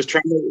probably because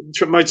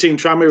my team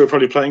Tramway were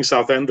probably playing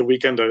Southend the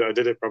weekend I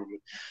did it,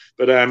 probably.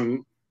 But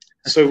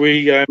so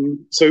he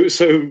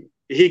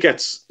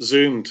gets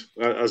zoomed,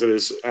 as it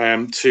is,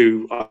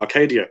 to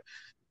Arcadia,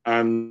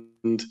 and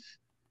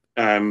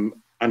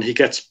he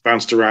gets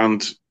bounced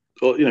around.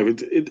 You know,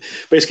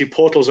 basically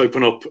portals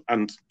open up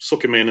and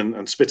suck him in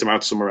and spit him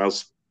out somewhere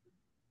else,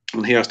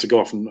 and he has to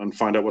go off and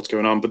find out what's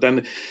going on. But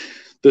then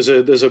there's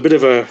a bit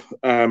of a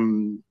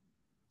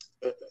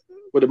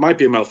well, it might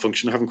be a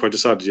malfunction. I haven't quite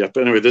decided yet.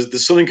 But anyway,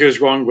 there's something goes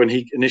wrong when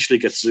he initially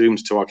gets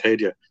zoomed to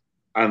Arcadia,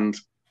 and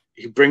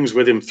he brings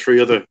with him 3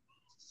 other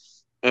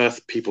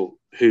Earth people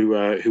who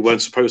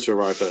weren't supposed to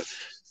arrive there.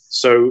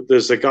 So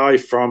there's a guy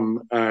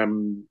from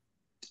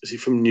is he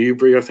from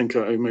Newbury? I think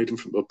I made him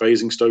from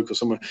Basingstoke or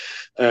somewhere,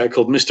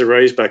 called Mr.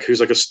 Raisbeck, who's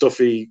like a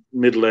stuffy,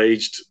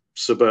 middle-aged,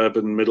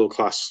 suburban,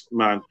 middle-class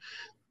man,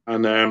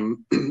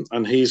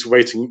 and he's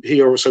waiting.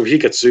 He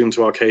gets zoomed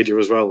to Arcadia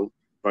as well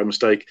by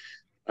mistake.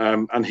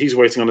 And he's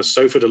waiting on a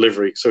sofa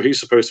delivery. So he's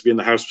supposed to be in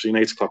the house between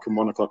 8 o'clock and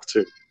 1 o'clock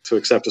to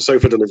accept a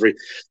sofa delivery.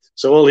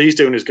 So all he's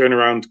doing is going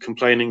around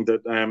complaining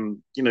that,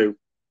 you know,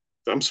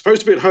 I'm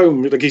supposed to be at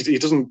home. Like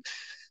it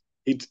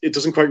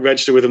doesn't quite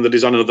register with him that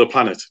he's on another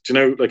planet. Do you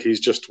know? Like he's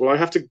just, well, I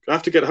have to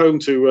get home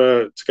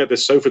to get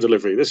this sofa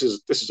delivery. This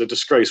is a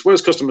disgrace.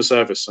 Where's customer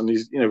service? And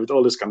he's, you know, with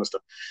all this kind of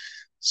stuff.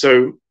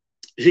 So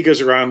he goes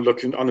around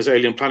looking on his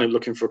alien planet,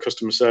 looking for a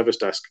customer service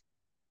desk,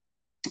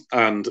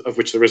 and of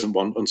which there isn't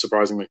one,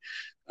 unsurprisingly,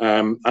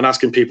 and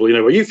asking people, you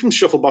know, are you from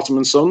Shufflebottom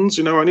and Sons?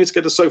 You know, I need to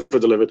get a sofa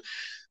delivered.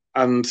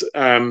 And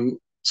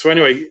so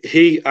anyway,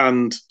 he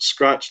and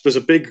Scratch, there's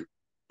a big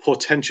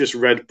portentous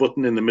red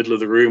button in the middle of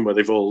the room where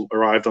they've all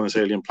arrived on this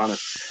alien planet.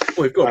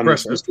 Well, you've got to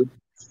press it.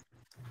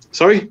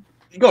 Sorry?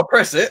 You've got to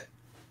press it.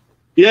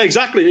 Yeah,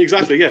 exactly,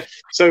 yeah.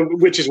 So,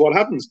 which is what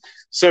happens.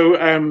 So,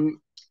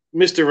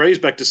 Mr.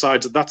 Raisbeck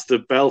decides that that's the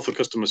bell for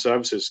customer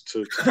services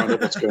to find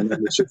out what's going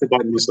on. It's just the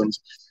bottom of the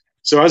sons.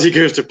 So as he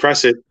goes to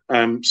press it,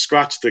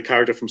 Scratch, the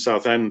character from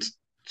Southend,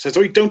 says,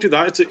 "Oh, don't do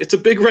that. It's a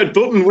big red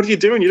button. What are you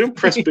doing? You don't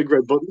press big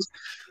red buttons."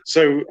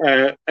 So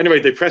anyway,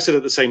 they press it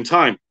at the same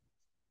time,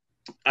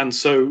 and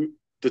so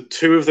the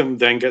two of them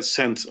then get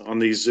sent on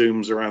these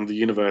zooms around the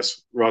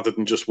universe rather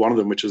than just one of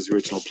them, which was the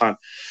original plan.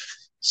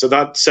 So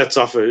that sets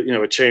off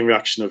a chain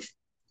reaction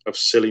of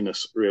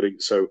silliness, really.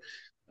 So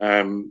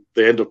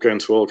they end up going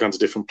to all kinds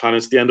of different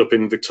planets. They end up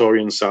in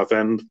Victorian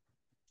Southend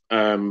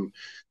on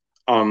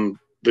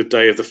the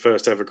day of the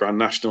first ever Grand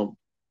National,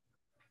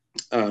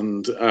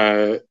 and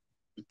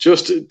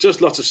just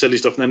lots of silly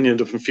stuff. And then you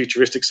end up in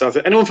futuristic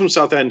Southend. Anyone from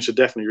Southend should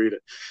definitely read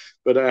it.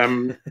 But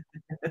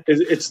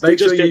it's make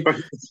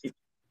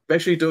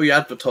sure you do your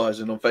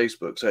advertising on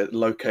Facebook, so it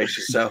locates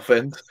your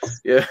Southend.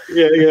 Yeah,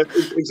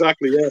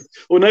 exactly. Yeah.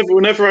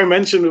 Whenever I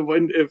mention,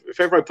 if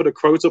ever I put a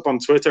quote up on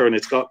Twitter and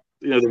it's got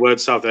the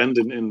word Southend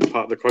in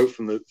part of the quote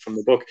from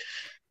the book,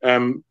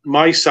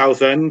 my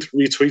Southend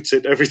retweets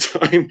it every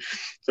time.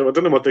 So I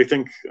don't know what they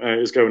think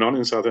is going on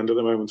in Southend at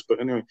the moment,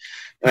 but anyway.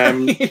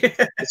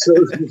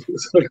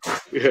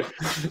 Yeah.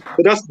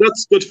 But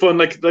that's good fun.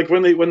 Like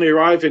when they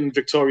arrive in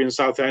Victorian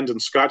Southend and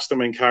Scratch, the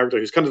main character,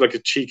 who's kind of like a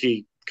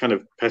cheeky kind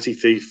of petty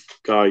thief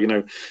guy,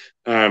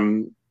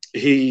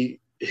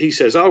 he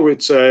says, "Oh,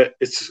 it's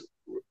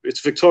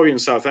Victorian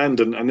Southend,"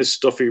 and this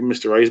stuffy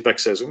Mr. Raisbeck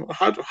says,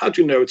 "How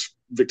do you know it's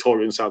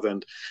Victorian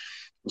Southend?"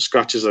 And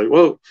Scratch is like,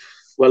 well,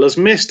 there's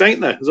mist,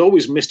 ain't there? There's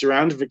always mist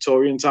around in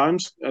Victorian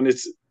times, and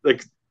it's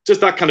like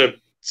just that kind of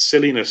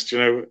silliness,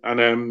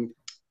 And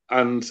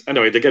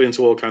anyway, they get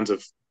into all kinds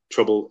of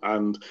trouble,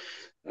 and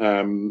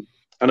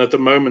at the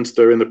moment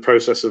they're in the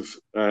process of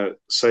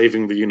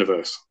saving the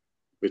universe,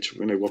 which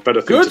what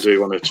better thing to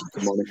do on a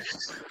Tuesday morning.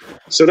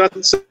 So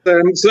that's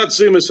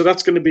Zoomers. So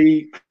that's going to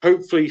be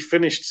hopefully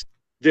finished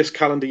this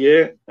calendar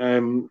year,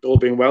 all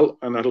being well,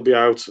 and that'll be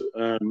out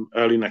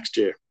early next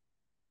year.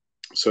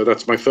 So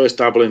that's my first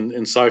dabble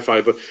in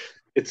sci-fi, but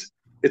it's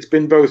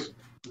been both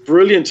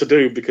brilliant to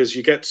do because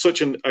you get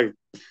such a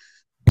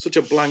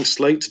blank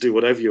slate to do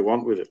whatever you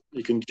want with it.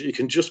 You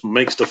can just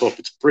make stuff up.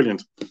 It's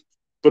brilliant,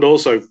 but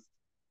also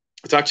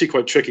it's actually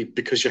quite tricky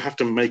because you have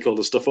to make all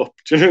the stuff up.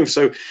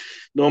 So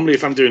normally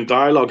if I'm doing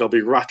dialogue, I'll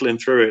be rattling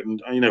through it, and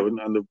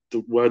the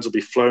words will be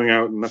flowing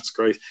out, and that's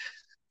great.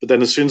 But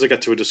then as soon as I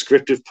get to a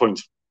descriptive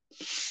point,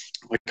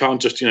 I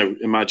can't just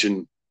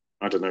imagine,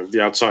 I don't know,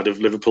 the outside of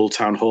Liverpool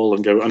Town Hall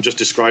and go and just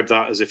describe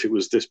that as if it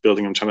was this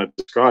building I'm trying to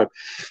describe.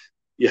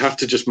 You have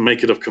to just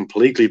make it up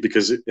completely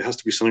because it has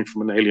to be something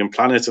from an alien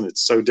planet, and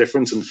it's so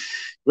different. And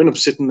you end up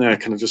sitting there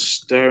kind of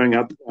just staring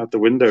at the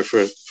window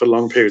for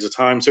long periods of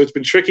time. So it's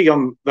been tricky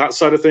on that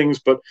side of things,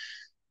 but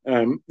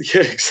yeah,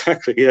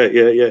 exactly.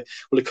 Yeah.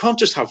 Well, it can't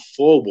just have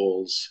four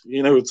walls,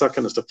 it's that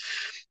kind of stuff.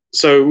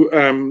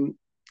 So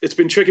it's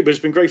been tricky, but it's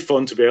been great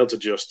fun to be able to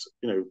just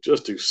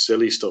do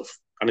silly stuff.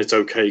 And it's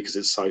okay because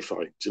it's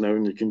sci-fi,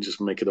 and you can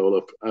just make it all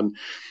up. And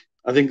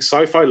I think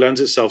sci-fi lends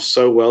itself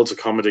so well to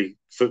comedy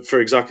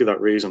for exactly that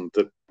reason,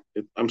 that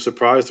I'm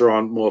surprised there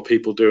aren't more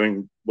people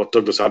doing what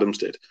Douglas Adams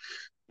did.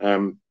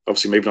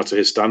 Obviously, maybe not to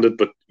his standard,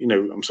 but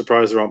I'm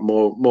surprised there aren't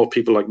more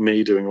people like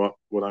me doing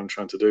what I'm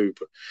trying to do.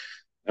 But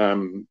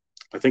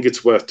I think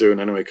it's worth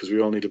doing anyway because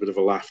we all need a bit of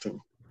a laugh.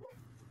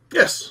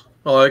 Yes,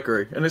 I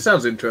agree, and it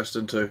sounds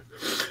interesting too.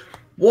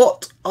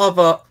 What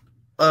other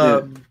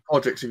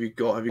projects have you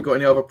got? Have you got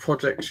any other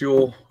projects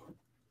you're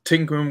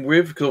tinkering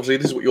with? Because obviously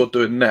this is what you're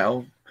doing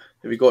now.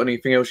 Have you got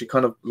anything else you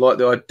kind of like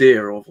the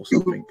idea of or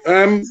something?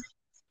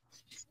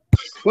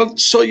 Well,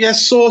 so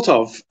yes, sort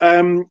of.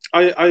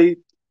 I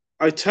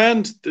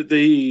turned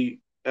the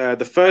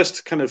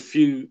first kind of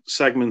few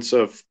segments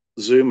of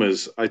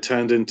Zoomers I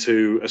turned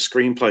into a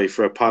screenplay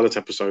for a pilot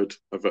episode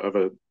of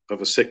a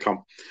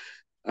sitcom.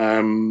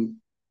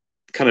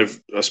 Kind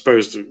of, I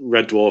suppose,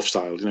 Red Dwarf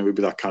style, would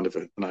be that kind of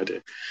an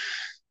idea.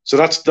 So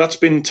that's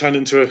been turned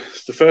into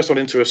the first one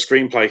into a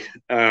screenplay.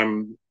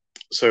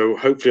 So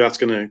hopefully that's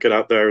going to get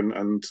out there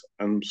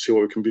and see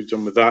what we can be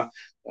done with that.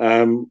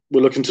 We're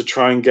looking to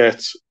try and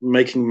get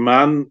Making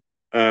Man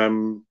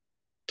done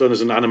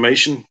as an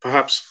animation,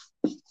 perhaps,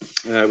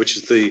 which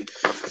is the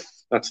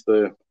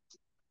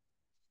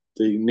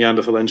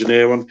Neanderthal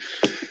Engineer one.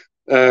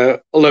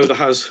 Although that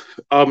has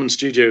Almond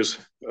Studios,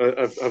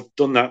 I've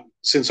done that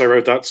since I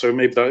wrote that, so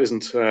maybe that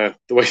isn't the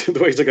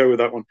way to go with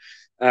that one.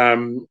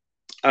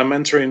 I'm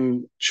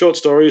entering short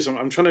stories.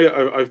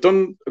 I've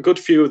done a good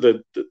few of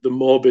the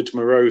morbid,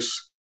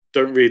 morose,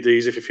 don't read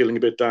these if you're feeling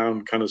a bit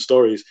down kind of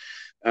stories.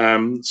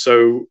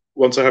 So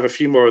once I have a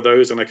few more of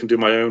those, then I can do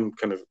my own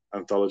kind of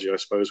anthology, I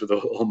suppose, with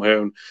all my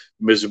own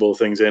miserable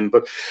things in.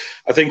 But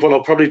I think what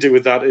I'll probably do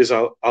with that is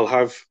I'll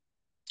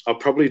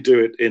probably do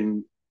it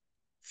in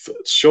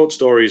short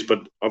stories,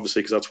 but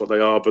obviously because that's what they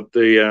are. But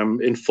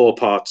in 4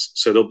 parts,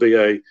 so there'll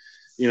be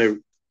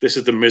this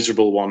is the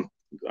miserable one,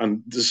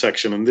 and this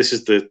section, and this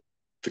is the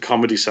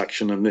comedy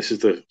section, and this is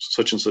the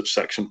such and such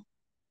section,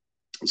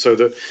 so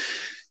that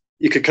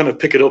you could kind of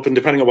pick it up, and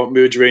depending on what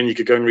mood you're in, you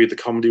could go and read the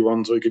comedy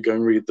ones, or you could go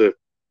and read the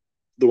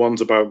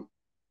ones about,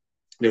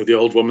 you know, the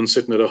old woman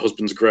sitting at her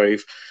husband's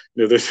grave.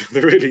 You know,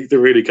 they're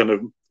really kind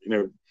of, you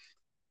know,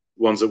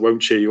 ones that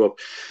won't cheer you up.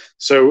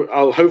 So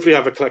I'll hopefully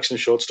have a collection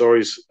of short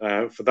stories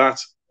for that,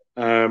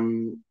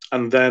 and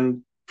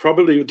then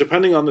probably,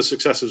 depending on the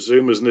success of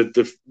Zoomers, and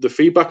the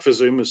feedback for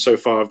Zoomers so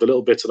far, of the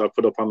little bits that I've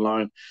put up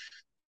online,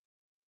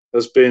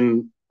 has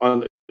been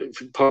on,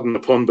 pardon the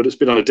pun, but it's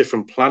been on a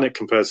different planet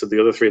compared to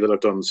the other 3 that I've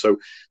done. So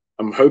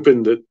I'm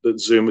hoping that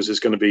Zoomers is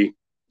going to be,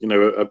 you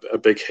know, a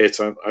big hit.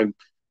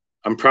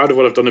 I'm proud of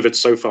what I've done of it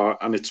so far,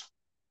 and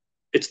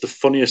it's the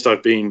funniest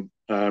I've been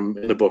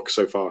in a book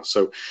so far.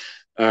 So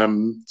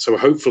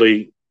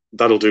hopefully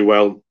that'll do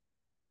well.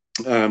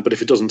 But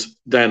if it doesn't,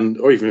 then,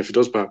 or even if it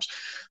does, perhaps,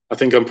 I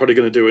think I'm probably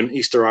going to do an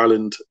Easter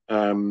Island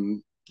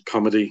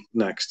comedy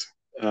next,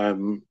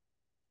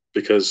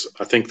 because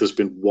I think there's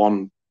been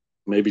 1,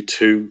 maybe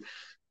 2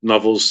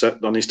 novels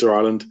set on Easter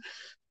Island.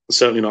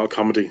 Certainly not a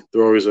comedy.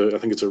 They're always I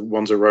think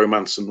one's a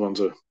romance and one's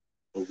a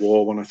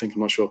war one, I think.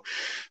 I'm not sure.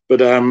 But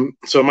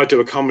so I might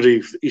do a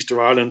comedy for Easter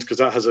Island, because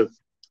that has a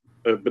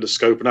bit of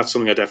scope, and that's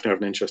something I definitely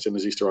have an interest in,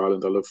 is Easter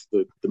Island. I love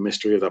the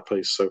mystery of that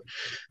place. So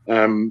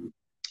I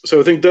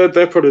think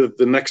they're probably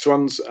the next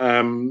ones.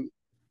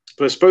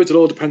 But I suppose it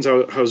all depends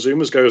how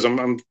Zoomers goes.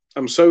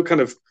 I'm so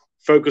kind of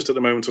focused at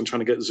the moment on trying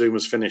to get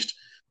Zoomers finished,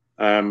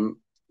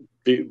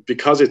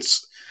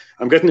 because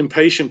I'm getting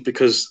impatient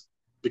because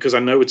I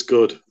know it's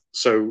good.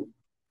 So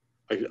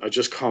I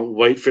just can't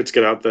wait for it to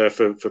get out there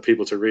for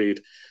people to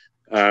read.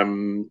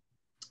 And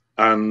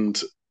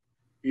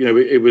you know,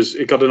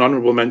 it got an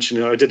honourable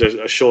mention. I did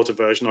a shorter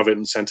version of it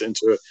and sent it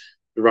into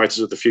the Writers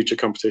of the Future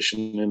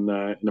competition in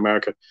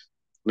America, and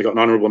they got an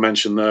honourable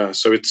mention there.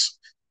 So it's,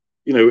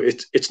 you know,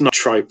 it's not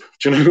tripe.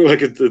 Do you know,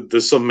 like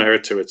there's some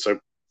merit to it. So,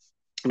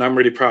 and I'm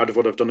really proud of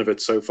what I've done of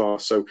it so far.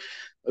 So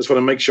I just want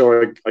to make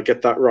sure I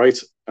get that right.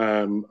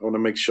 I want to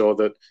make sure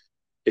that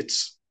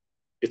it's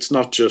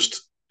not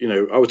just, you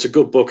know, oh, it's a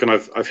good book and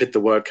I've hit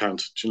the word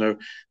count. Do you know,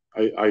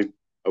 I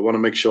want to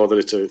make sure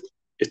that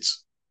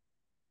it's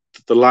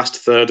the last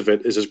third of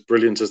it is as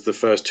brilliant as the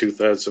first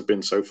 2/3 have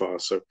been so far.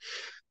 So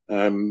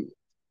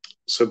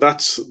so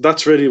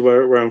that's really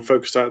where I'm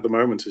focused at the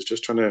moment, is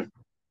just trying to,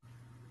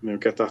 you know,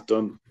 get that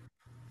done.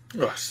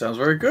 Oh, sounds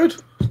very good.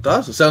 It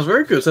does. It sounds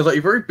very good. Sounds like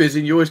you're very busy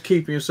and you're always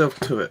keeping yourself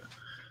to it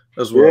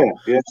as well.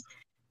 Yeah.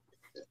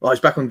 Oh, he's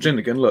back on gin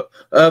again. Look.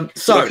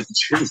 So,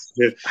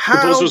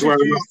 how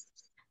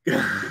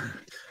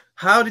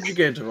did you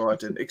get into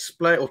writing?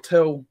 Explain, or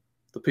tell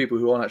the people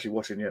who aren't actually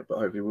watching yet, but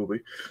hopefully will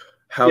be,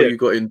 how you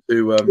got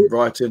into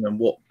writing and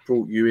what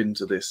brought you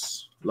into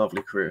this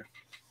lovely career.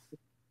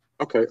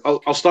 Okay,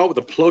 I'll start with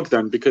a plug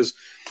then, because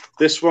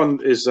this one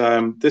is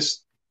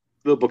this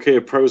little book here,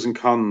 Pros and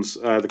Cons,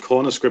 the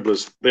Corner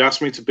Scribblers. They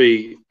asked me to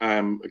be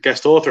a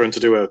guest author and to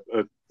do a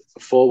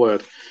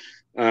foreword,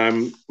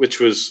 which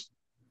was,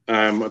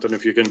 I don't know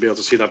if you're going to be able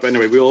to see that, but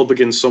anyway, we all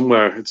begin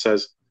somewhere, it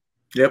says.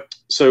 Yep.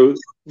 So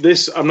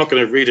this, I'm not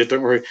going to read it,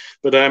 don't worry,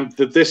 but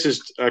this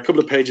is a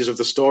couple of pages of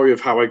the story of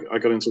how I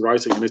got into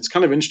writing, and it's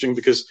kind of interesting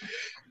because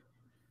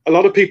a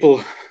lot of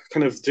people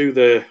kind of do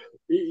the,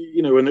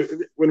 you know,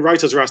 when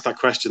writers are asked that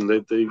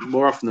question, they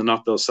more often than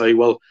not, they'll say,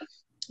 well,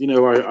 you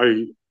know,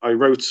 I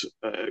wrote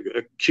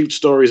cute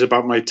stories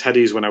about my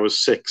teddies when I was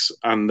 6,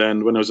 and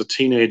then when I was a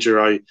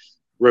teenager, I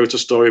wrote a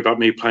story about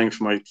me playing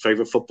for my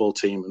favorite football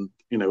team, and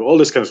you know, all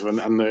this kind of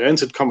stuff. And I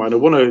entered I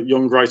won a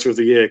Young Writer of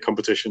the Year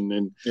competition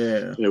in,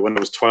 you know, when I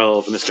was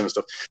 12, and this kind of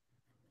stuff.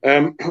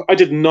 I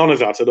did none of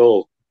that at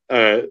all.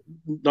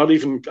 Not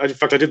even. In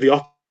fact, I did the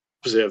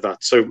opposite of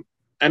that. So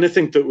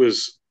anything that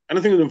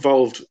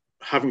involved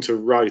having to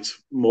write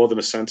more than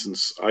a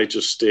sentence, I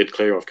just steered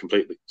clear of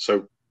completely.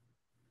 So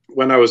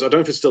when I don't know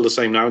if it's still the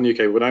same now in the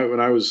UK, when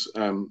I was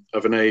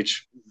of an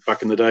age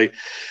back in the day, I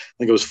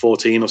think I was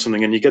 14 or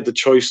something, and you get the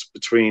choice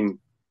between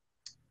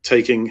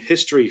taking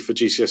history for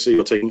GCSE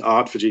or taking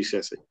art for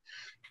GCSE.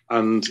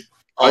 And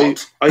I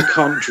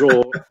can't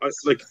draw.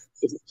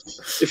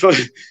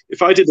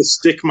 If I did a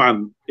stick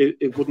man,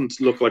 it wouldn't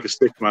look like a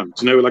stick man.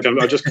 You know, like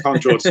I just can't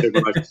draw a stick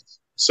man.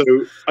 So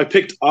I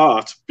picked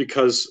art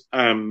because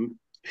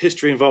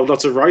history involved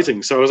lots of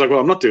writing. So I was like, well,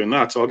 I'm not doing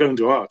that, so I'll go and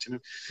do art. You know,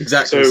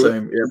 exactly the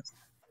same. Yeah.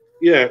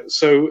 Yeah.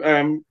 So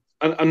and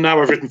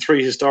now I've written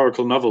 3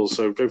 historical novels.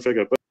 So go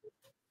figure. But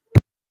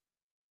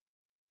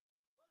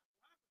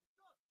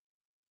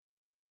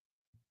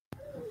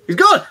he's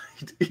gone.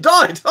 He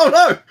died. Oh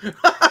no.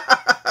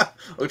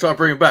 I'll try and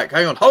bring him back.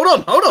 Hang on. Hold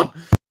on.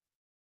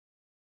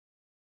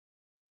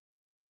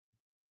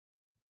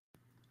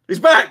 He's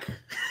back.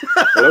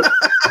 Hello?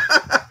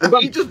 I'm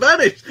back. He just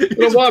vanished.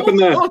 What happened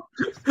there? I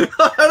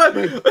don't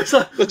know. It's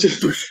like,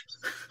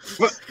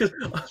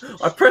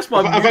 I pressed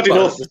my mute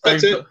button.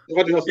 That's it. I've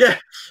had enough. Yeah,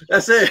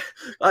 that's it.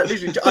 I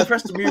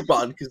pressed the mute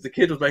button because the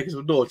kid was making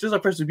some noise. Just as I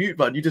pressed the mute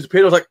button, you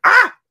disappeared. I was like,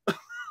 ah!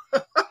 I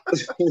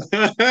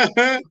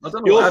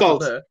don't know your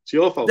fault. There. It's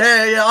your fault.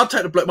 Yeah. I'll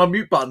take the my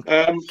mute button.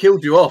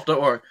 Killed you off.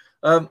 Don't worry.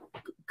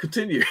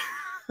 Continue.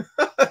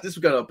 This was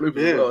going on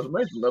bloopers as well. It's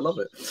amazing. I love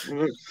it.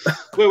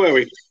 Where were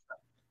we?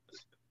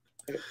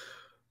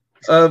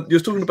 You were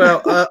talking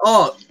about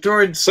art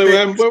during. So,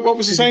 what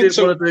was the saying?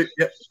 So,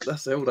 yeah,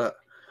 that's all that.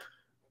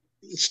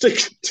 Stick.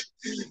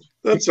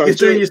 That's right.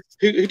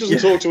 Who doesn't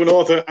talk to an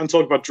author and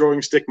talk about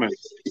drawing stick men?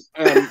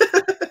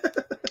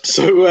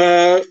 So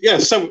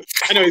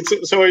anyway,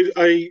 so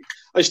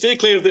I stay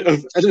clear of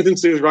anything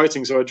to do with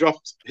writing. So I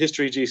dropped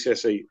history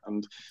GCSE,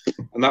 and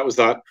that was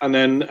that. And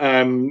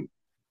then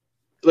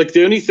like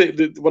the only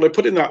thing what I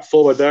put in that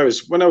forward there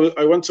is when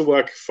I went to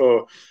work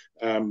for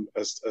an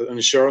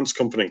insurance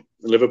company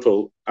in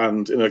Liverpool,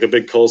 and in like a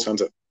big call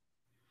center,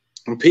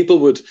 and people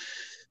would.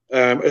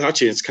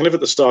 Actually, it's kind of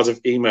at the start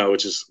of email,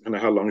 which is kind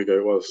of how long ago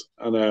it was.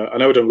 And I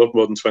know I don't look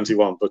more than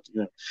 21, but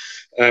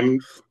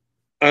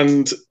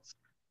and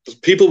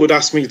people would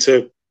ask me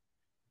to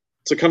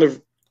kind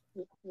of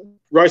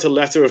write a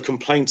letter of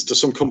complaint to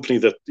some company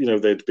that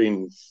they'd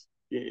been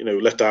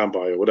let down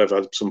by or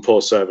whatever, some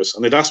poor service,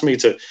 and they'd ask me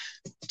to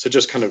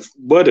just kind of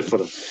word it for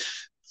them.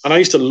 And I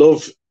used to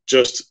love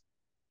just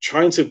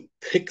trying to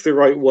pick the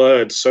right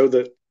word so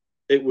that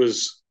it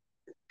was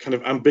kind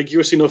of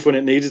ambiguous enough when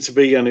it needed to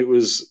be, and it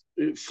was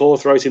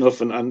forthright enough,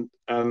 and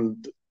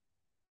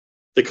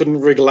they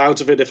couldn't wriggle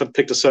out of it if I'd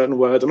picked a certain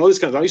word, and all this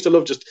kind of. I used to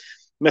love just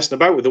messing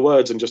about with the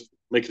words and just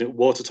making it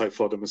watertight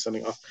for them and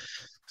sending it off.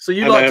 So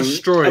you like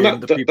destroying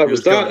the people. That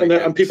was that,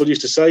 and people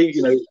used to say,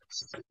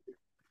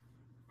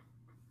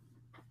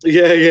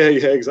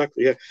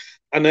 exactly,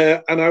 and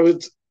I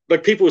would.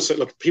 Like people would say,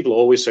 look, people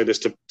always say this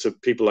to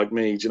people like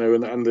me,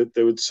 and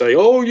they would say,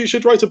 "Oh, you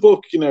should write a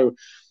book," and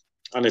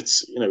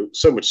it's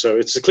so much so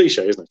it's a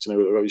cliche, isn't it?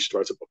 Oh, you should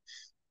write a book.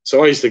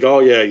 So I used to go,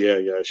 oh, yeah,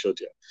 I should,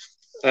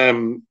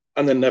 and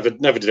then never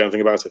did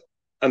anything about it.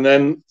 And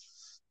then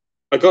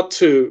I got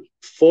to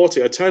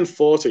 40. I turned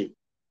 40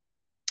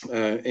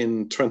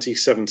 in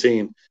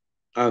 2017,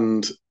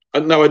 and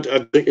now I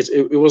think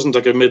it wasn't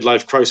like a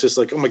midlife crisis,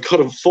 like, oh my god,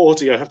 I'm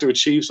 40, I have to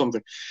achieve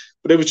something.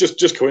 But it was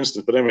just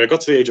coincidence. But anyway, I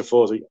got to the age of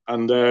 40,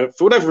 and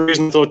for whatever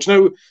reason, I thought,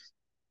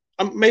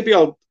 maybe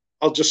I'll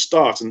just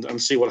start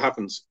and see what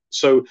happens.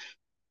 So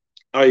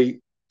I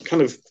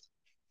kind of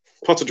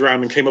potted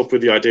around and came up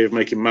with the idea of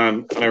making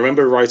Man. And I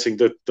remember writing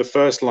the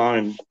first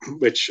line,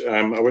 which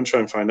I won't try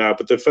and find out,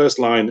 but the first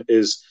line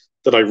is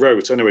that I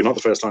wrote, anyway, not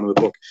the first line of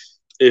the book,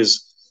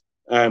 is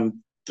the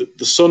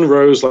sun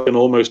rose like an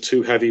almost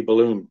too heavy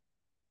balloon.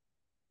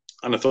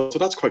 And I thought, well,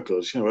 that's quite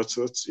good.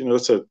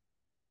 That's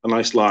a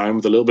nice line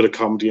with a little bit of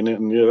comedy in it,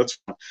 and that's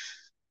fine.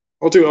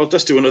 I'll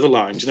just do another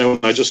line, and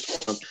I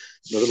just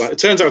another line. It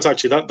turns out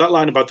actually that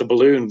line about the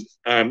balloon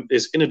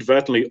is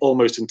inadvertently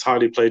almost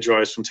entirely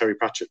plagiarized from Terry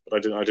Pratchett, but I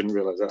didn't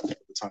realize that at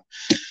the time.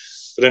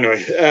 But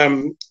anyway,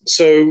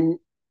 so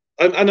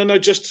and then I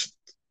just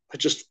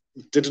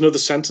did another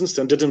sentence,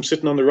 then did him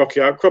sitting on the rocky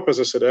outcrop,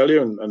 as I said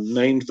earlier, and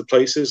named the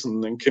places,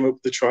 and then came up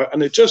with the try,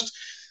 and I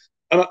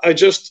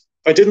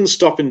didn't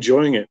stop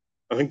enjoying it.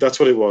 I think that's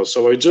what it was.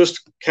 So I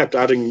just kept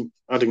adding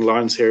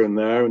lines here and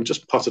there, and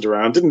just potted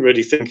around. Didn't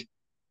really think.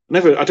 I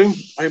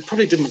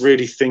probably didn't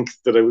really think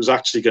that it was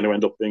actually going to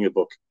end up being a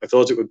book. I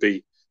thought it would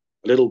be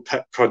a little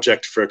pet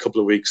project for a couple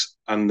of weeks,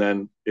 and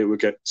then it would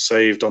get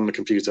saved on the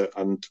computer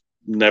and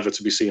never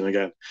to be seen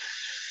again.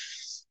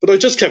 But I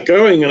just kept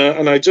going,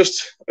 and I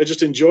just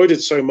enjoyed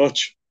it so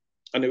much,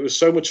 and it was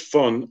so much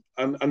fun.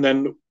 And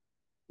then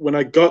when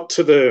I got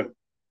to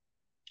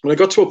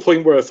a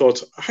point where I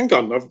thought, hang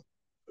on,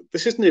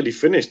 this is nearly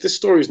finished. This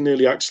story is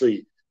nearly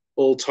actually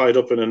all tied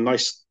up in a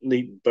nice,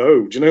 neat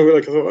bow.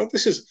 I thought, oh,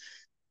 this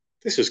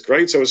is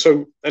great.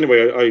 So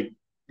anyway, I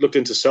looked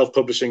into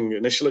self-publishing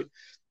initially.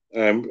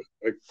 I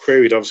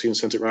queried, obviously, and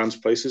sent it around to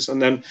places,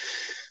 and then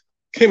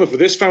came up with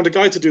this. Found a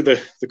guy to do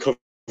the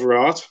cover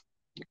art.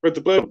 Read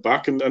the blurb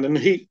back, and then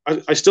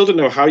I still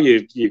didn't know how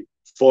you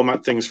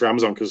format things for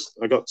Amazon, because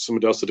I got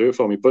somebody else to do it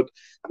for me. But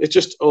it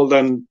just all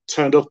then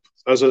turned up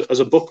as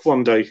a book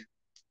one day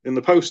in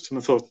the post, and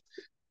I thought,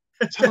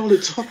 that's all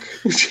it took.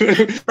 That's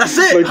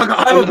it.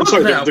 I'm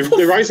sorry.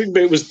 The writing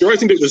bit was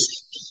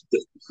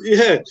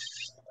yeah.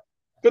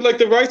 But like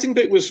the writing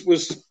bit was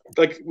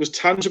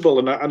tangible,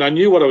 and I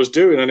knew what I was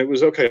doing, and it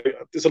was okay.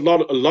 There's a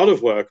lot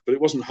of work, but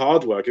it wasn't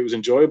hard work. It was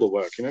enjoyable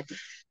work,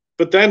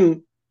 But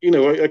then,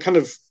 I kind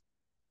of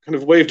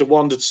waved a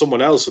wand at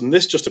someone else, and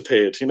this just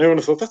appeared, and I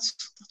thought that's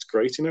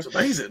great, It's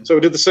amazing. So I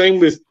did the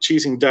same with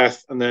Cheating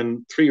Death, and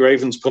then Three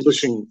Ravens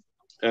Publishing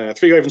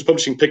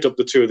picked up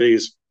the two of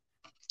these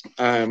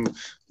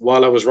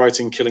while I was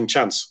writing Killing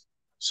Chance.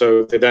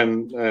 So they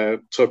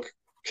then took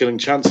Killing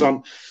Chance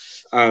on,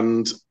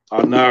 and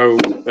are now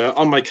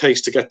on my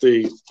case to get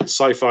the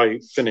sci-fi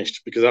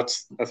finished, because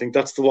I think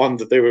that's the one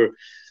that they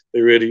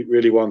really,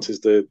 really want,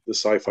 is the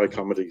sci-fi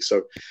comedy.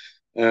 So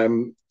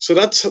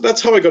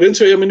that's how I got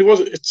into it. I mean,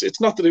 it's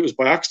not that it was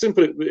by accident,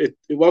 but it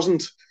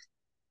wasn't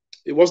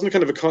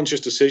kind of a conscious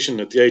decision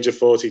at the age of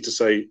 40 to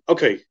say,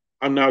 okay,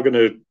 I'm now going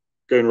to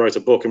go and write a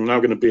book. I'm now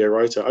going to be a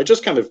writer. I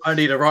just kind of I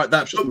need to write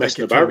that book.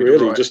 Messing about,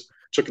 really, just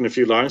chucking a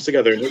few lines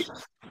together. And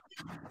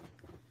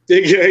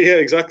yeah,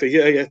 exactly.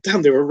 Yeah.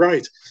 Damn, they were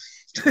right.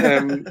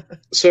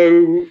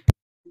 So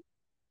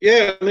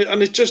yeah,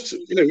 and it just,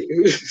 you know,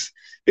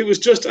 it was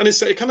just, and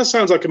it kind of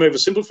sounds like I'm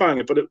oversimplifying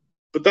it,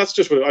 but that's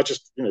just what I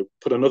just, you know,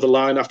 put another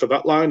line after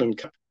that line and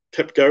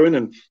kept going.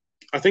 And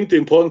I think the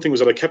important thing was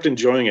that I kept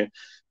enjoying it,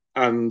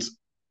 and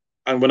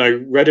when I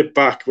read it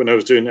back when I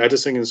was doing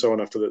editing and so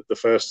on after the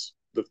first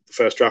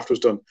draft was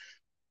done,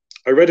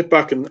 I read it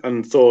back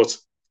and thought,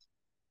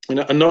 you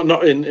know, and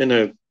not in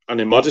an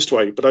immodest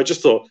way, but I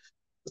just thought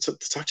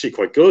it's actually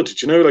quite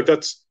good. You know, like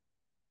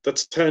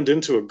that's turned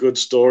into a good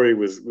story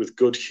with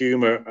good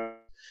humor.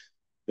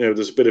 You know,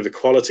 there's a bit of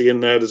equality in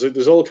there.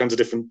 There's all kinds of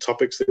different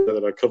topics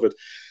that I covered,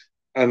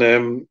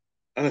 and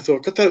I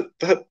thought, God,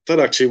 that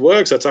actually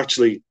works. That's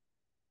actually,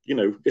 you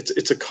know,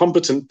 it's a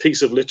competent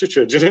piece of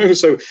literature. You know,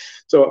 so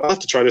I have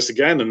to try this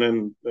again.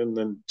 And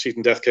then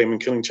Cheating Death came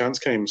and Killing Chance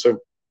came. So,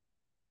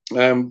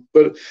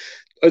 but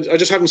I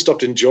just haven't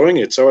stopped enjoying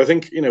it. So I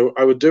think, you know,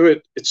 I would do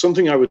it. It's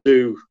something I would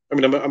do. I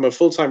mean, I'm a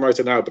full-time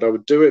writer now, but I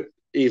would do it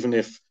even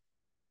if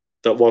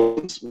that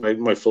wasn't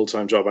my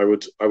full-time job. I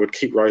would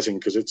keep writing,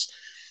 because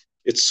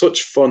it's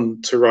such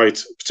fun to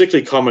write,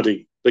 particularly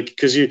comedy, like,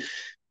 because you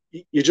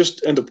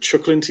just end up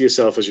chuckling to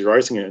yourself as you're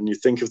writing it, and you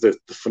think of the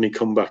funny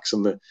comebacks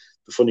and the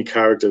funny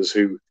characters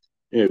who,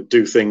 you know,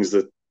 do things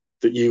that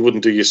you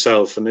wouldn't do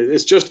yourself, and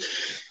it's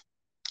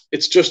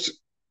just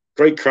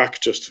great crack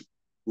just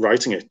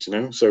writing it, you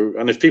know. So,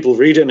 and if people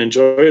read it and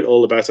enjoy it,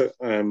 all the better,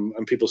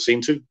 and people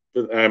seem to,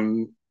 but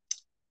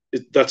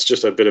that's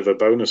just a bit of a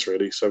bonus,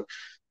 really. So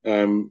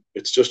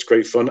it's just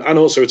great fun, and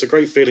also it's a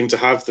great feeling to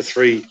have the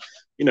three,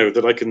 you know,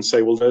 that I can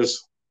say, well,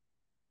 there's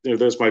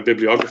my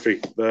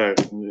bibliography there,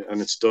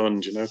 and it's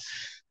done, you know.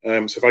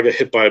 So if I get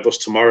hit by a bus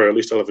tomorrow, at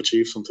least I'll have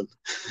achieved something.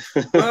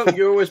 Well,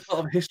 you're always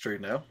part of history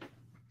now.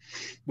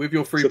 With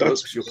your three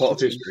books, you're part of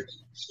history.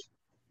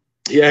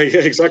 Yeah,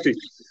 exactly.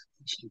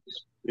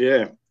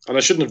 Yeah, and I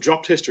shouldn't have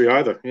dropped history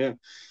either. Yeah.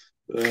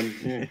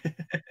 Yeah.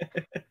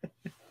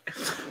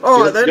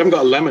 All right, then. You haven't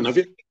got a lemon, have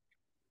you?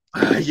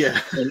 Yeah.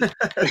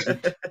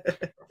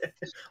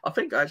 I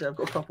think actually I've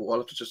got a couple. I'll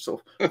have to just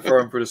sort of throw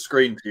them through the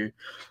screen to you.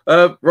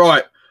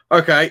 Right.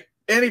 Okay.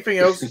 Anything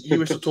else you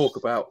wish to talk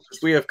about?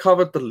 Because we have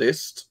covered the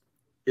list.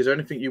 Is there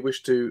anything you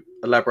wish to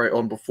elaborate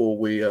on before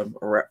we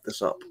wrap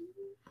this up?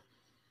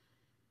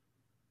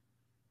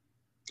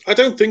 I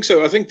don't think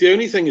so. I think the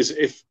only thing is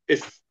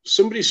if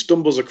somebody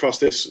stumbles across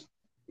this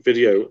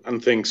video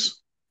and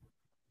thinks,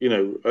 you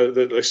know,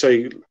 they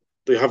say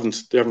they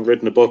haven't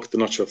written a book, they're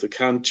not sure if they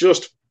can,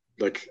 just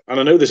like, and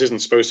I know this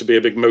isn't supposed to be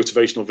a big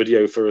motivational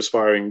video for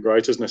aspiring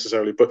writers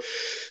necessarily, but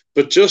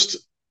just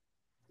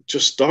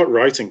start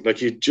writing.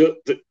 Like, you just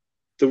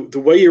the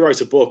way you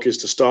write a book is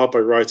to start by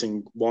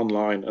writing one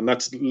line, and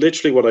that's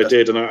literally what I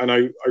did. And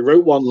I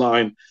wrote one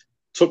line.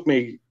 Took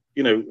me,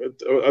 you know,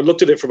 I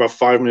looked at it for about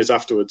 5 minutes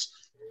afterwards,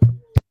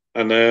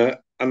 and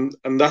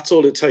that's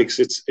all it takes.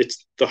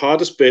 It's the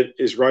hardest bit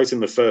is writing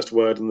the first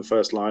word and the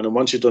first line, and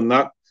once you've done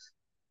that,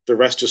 the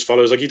rest just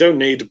follows. Like, you don't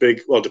need a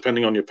big, well,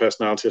 depending on your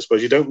personality, I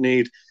suppose, you don't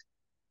need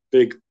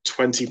big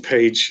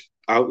 20-page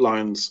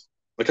outlines.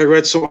 Like, I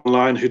read someone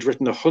online who'd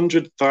written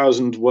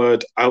 100,000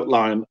 word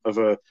outline of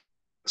a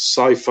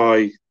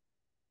sci-fi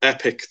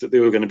epic that they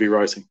were going to be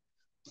writing,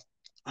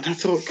 and I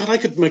thought, God, I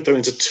could make that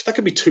into that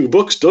could be 2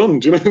 books done.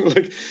 Do you know,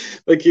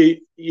 like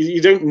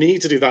you don't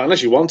need to do that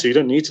unless you want to. You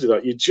don't need to do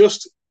that.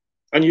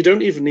 And you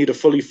don't even need a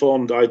fully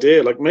formed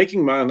idea. Like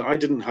Making Man, I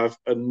didn't have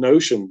a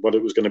notion what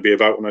it was going to be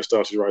about when I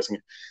started writing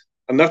it,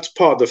 and that's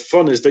part of the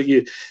fun, is that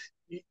you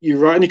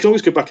write, and you can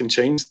always go back and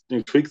change, you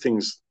know, tweak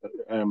things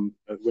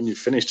when you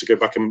finish, to go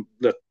back and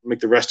make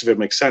the rest of it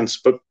make sense.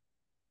 But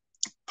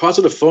part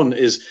of the fun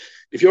is,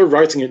 if you're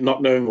writing it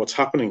not knowing what's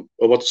happening,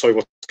 or what's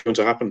going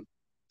to happen,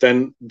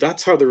 then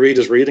that's how the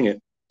reader's reading it.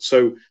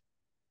 So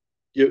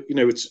you're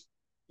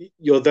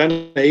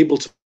then able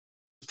to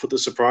put the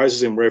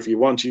surprises in wherever you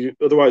want.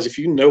 Otherwise, if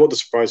you know what the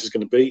surprise is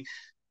going to be,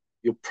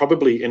 you'll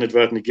probably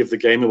inadvertently give the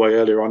game away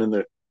earlier on in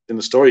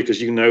the story,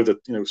 because you know that,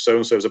 you know, so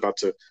and so is about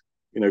to,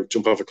 you know,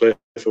 jump off a cliff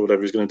or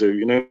whatever he's going to do.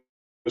 You know,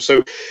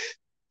 so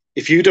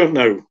if you don't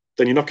know,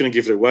 then you're not going to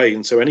give it away,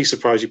 and so any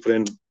surprise you put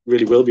in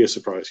really will be a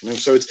surprise. You know,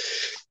 so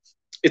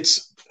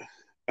it's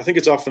I think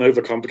it's often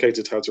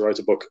overcomplicated how to write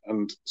a book,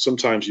 and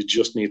sometimes you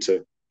just need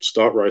to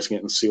start writing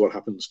it and see what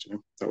happens. You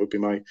know, that would be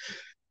my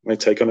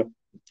take on it.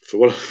 For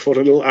what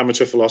a little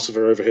amateur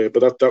philosopher over here,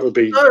 but that would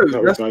be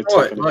that's my take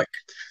on it. Like,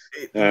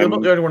 you're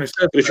not the only one who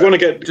said. But if you want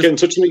to get in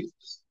touch with me,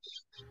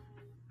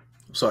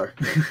 sorry.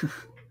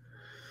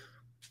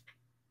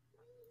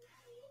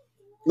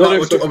 No,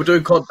 we're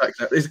doing contact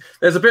now.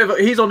 There's a bit of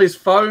he's on his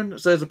phone,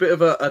 so there's a bit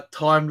of a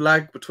time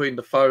lag between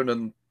the phone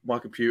and my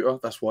computer.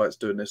 That's why it's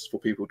doing this, for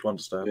people to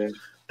understand.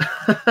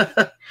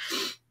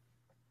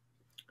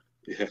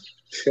 Yeah.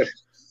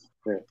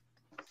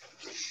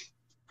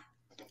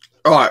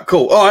 All right,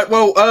 cool. All right,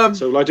 well,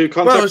 so will I do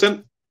contacts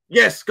then?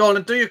 Yes, go on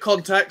and do your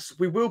contacts.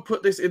 We will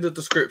put this in the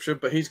description,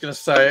 but he's going to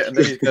say it, and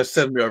then he's going to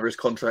send me over his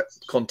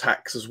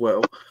contacts as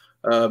well.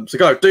 So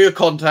go do your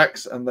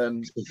contacts, and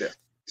then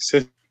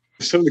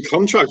Send the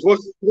contract. What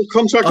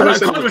contract?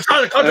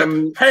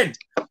 Contract. Pen.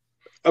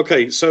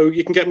 Okay, so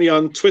you can get me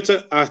on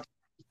Twitter at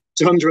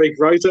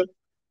johndrakewriter.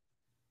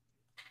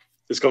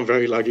 It's gone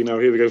very laggy now.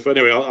 Here we go. But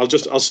anyway,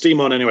 I'll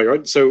steam on anyway,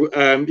 right? So you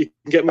can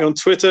get me on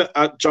Twitter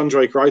at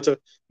johndrakewriter.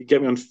 You can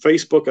get me on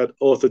Facebook at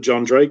author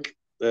John Drake,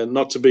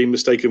 not to be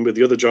mistaken with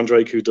the other John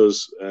Drake who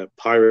does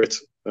pirate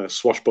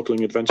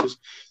swashbuckling adventures.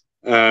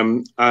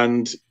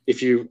 And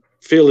if you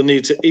feel the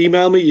need to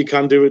email me, you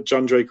can do it,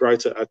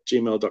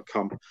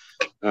 johndrakewriter@gmail.com.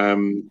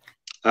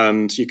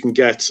 And you can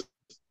get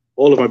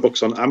all of my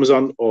books on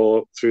Amazon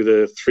or through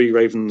the Three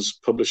Ravens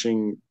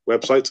publishing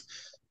website.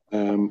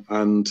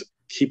 And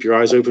keep your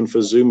eyes open for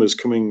Zoomers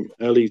coming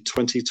early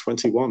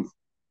 2021.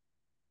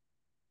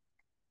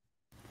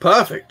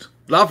 Perfect.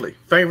 Lovely.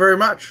 Thank you very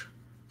much.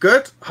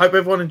 Good. Hope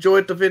everyone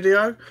enjoyed the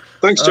video.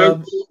 Thanks,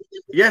 Joe.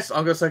 Yes,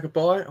 I'm going to say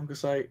goodbye. I'm going to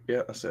say,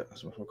 yeah, that's it.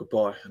 That's my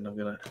goodbye. And I'm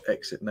going to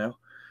exit now.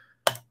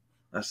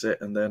 That's it.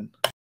 And then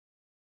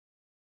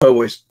I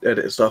always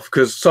edit stuff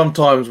because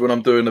sometimes when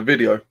I'm doing a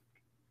video,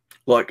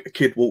 like a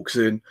kid walks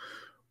in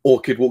or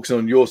a kid walks in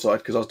on your side,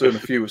 because I was doing a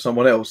few with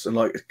someone else, and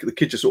like the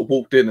kid just sort of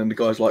walked in and the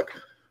guy's like,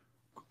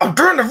 I'm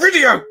doing a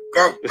video.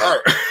 Go,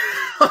 go.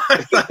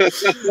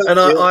 And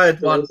I had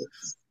one.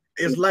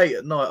 It was late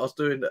at night. I was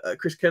doing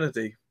Chris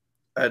Kennedy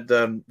and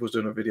was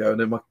doing a video, and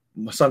then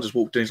my son just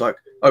walked in. He's like,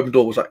 open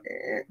door, was like,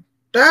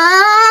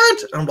 Dad.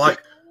 And I'm like,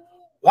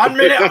 1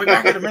 minute, I'll be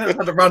back in a minute. I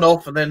had to run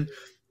off, and then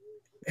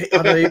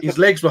his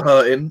legs were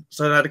hurting,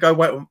 so I had to go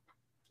wake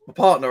my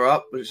partner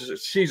up.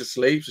 She's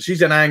asleep, so she's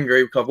then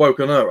angry because I've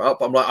woken her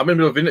up. I'm like, I'm in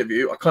the middle of an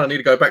interview. I kind of need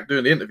to go back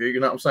doing the interview. You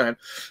know what I'm saying?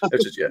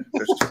 It's just, yeah,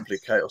 it's just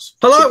complete chaos.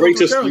 Hello,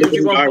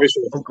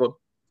 oh God,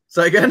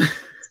 say again.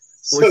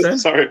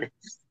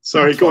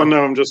 Sorry, go on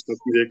now. I'm just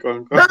go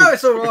on. No,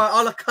 it's all right.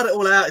 I'll cut it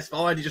all out. It's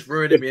fine. You just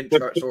ruined the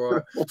intro. It's all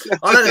right.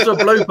 I know it's a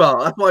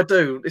blooper. That's what I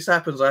do. This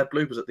happens. I have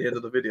bloopers at the end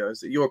of the video.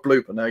 So you're a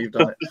blooper now. You've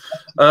done it.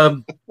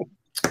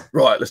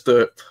 Right, let's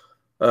do it.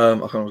 I can't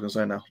know what I was going to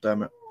say now.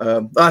 Damn it.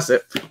 That's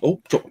it. Oh,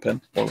 drop the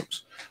pen.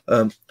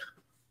 Hello,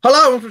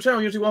 welcome to the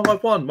channel, Unity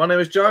 151. My name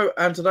is Joe,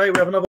 and today we have another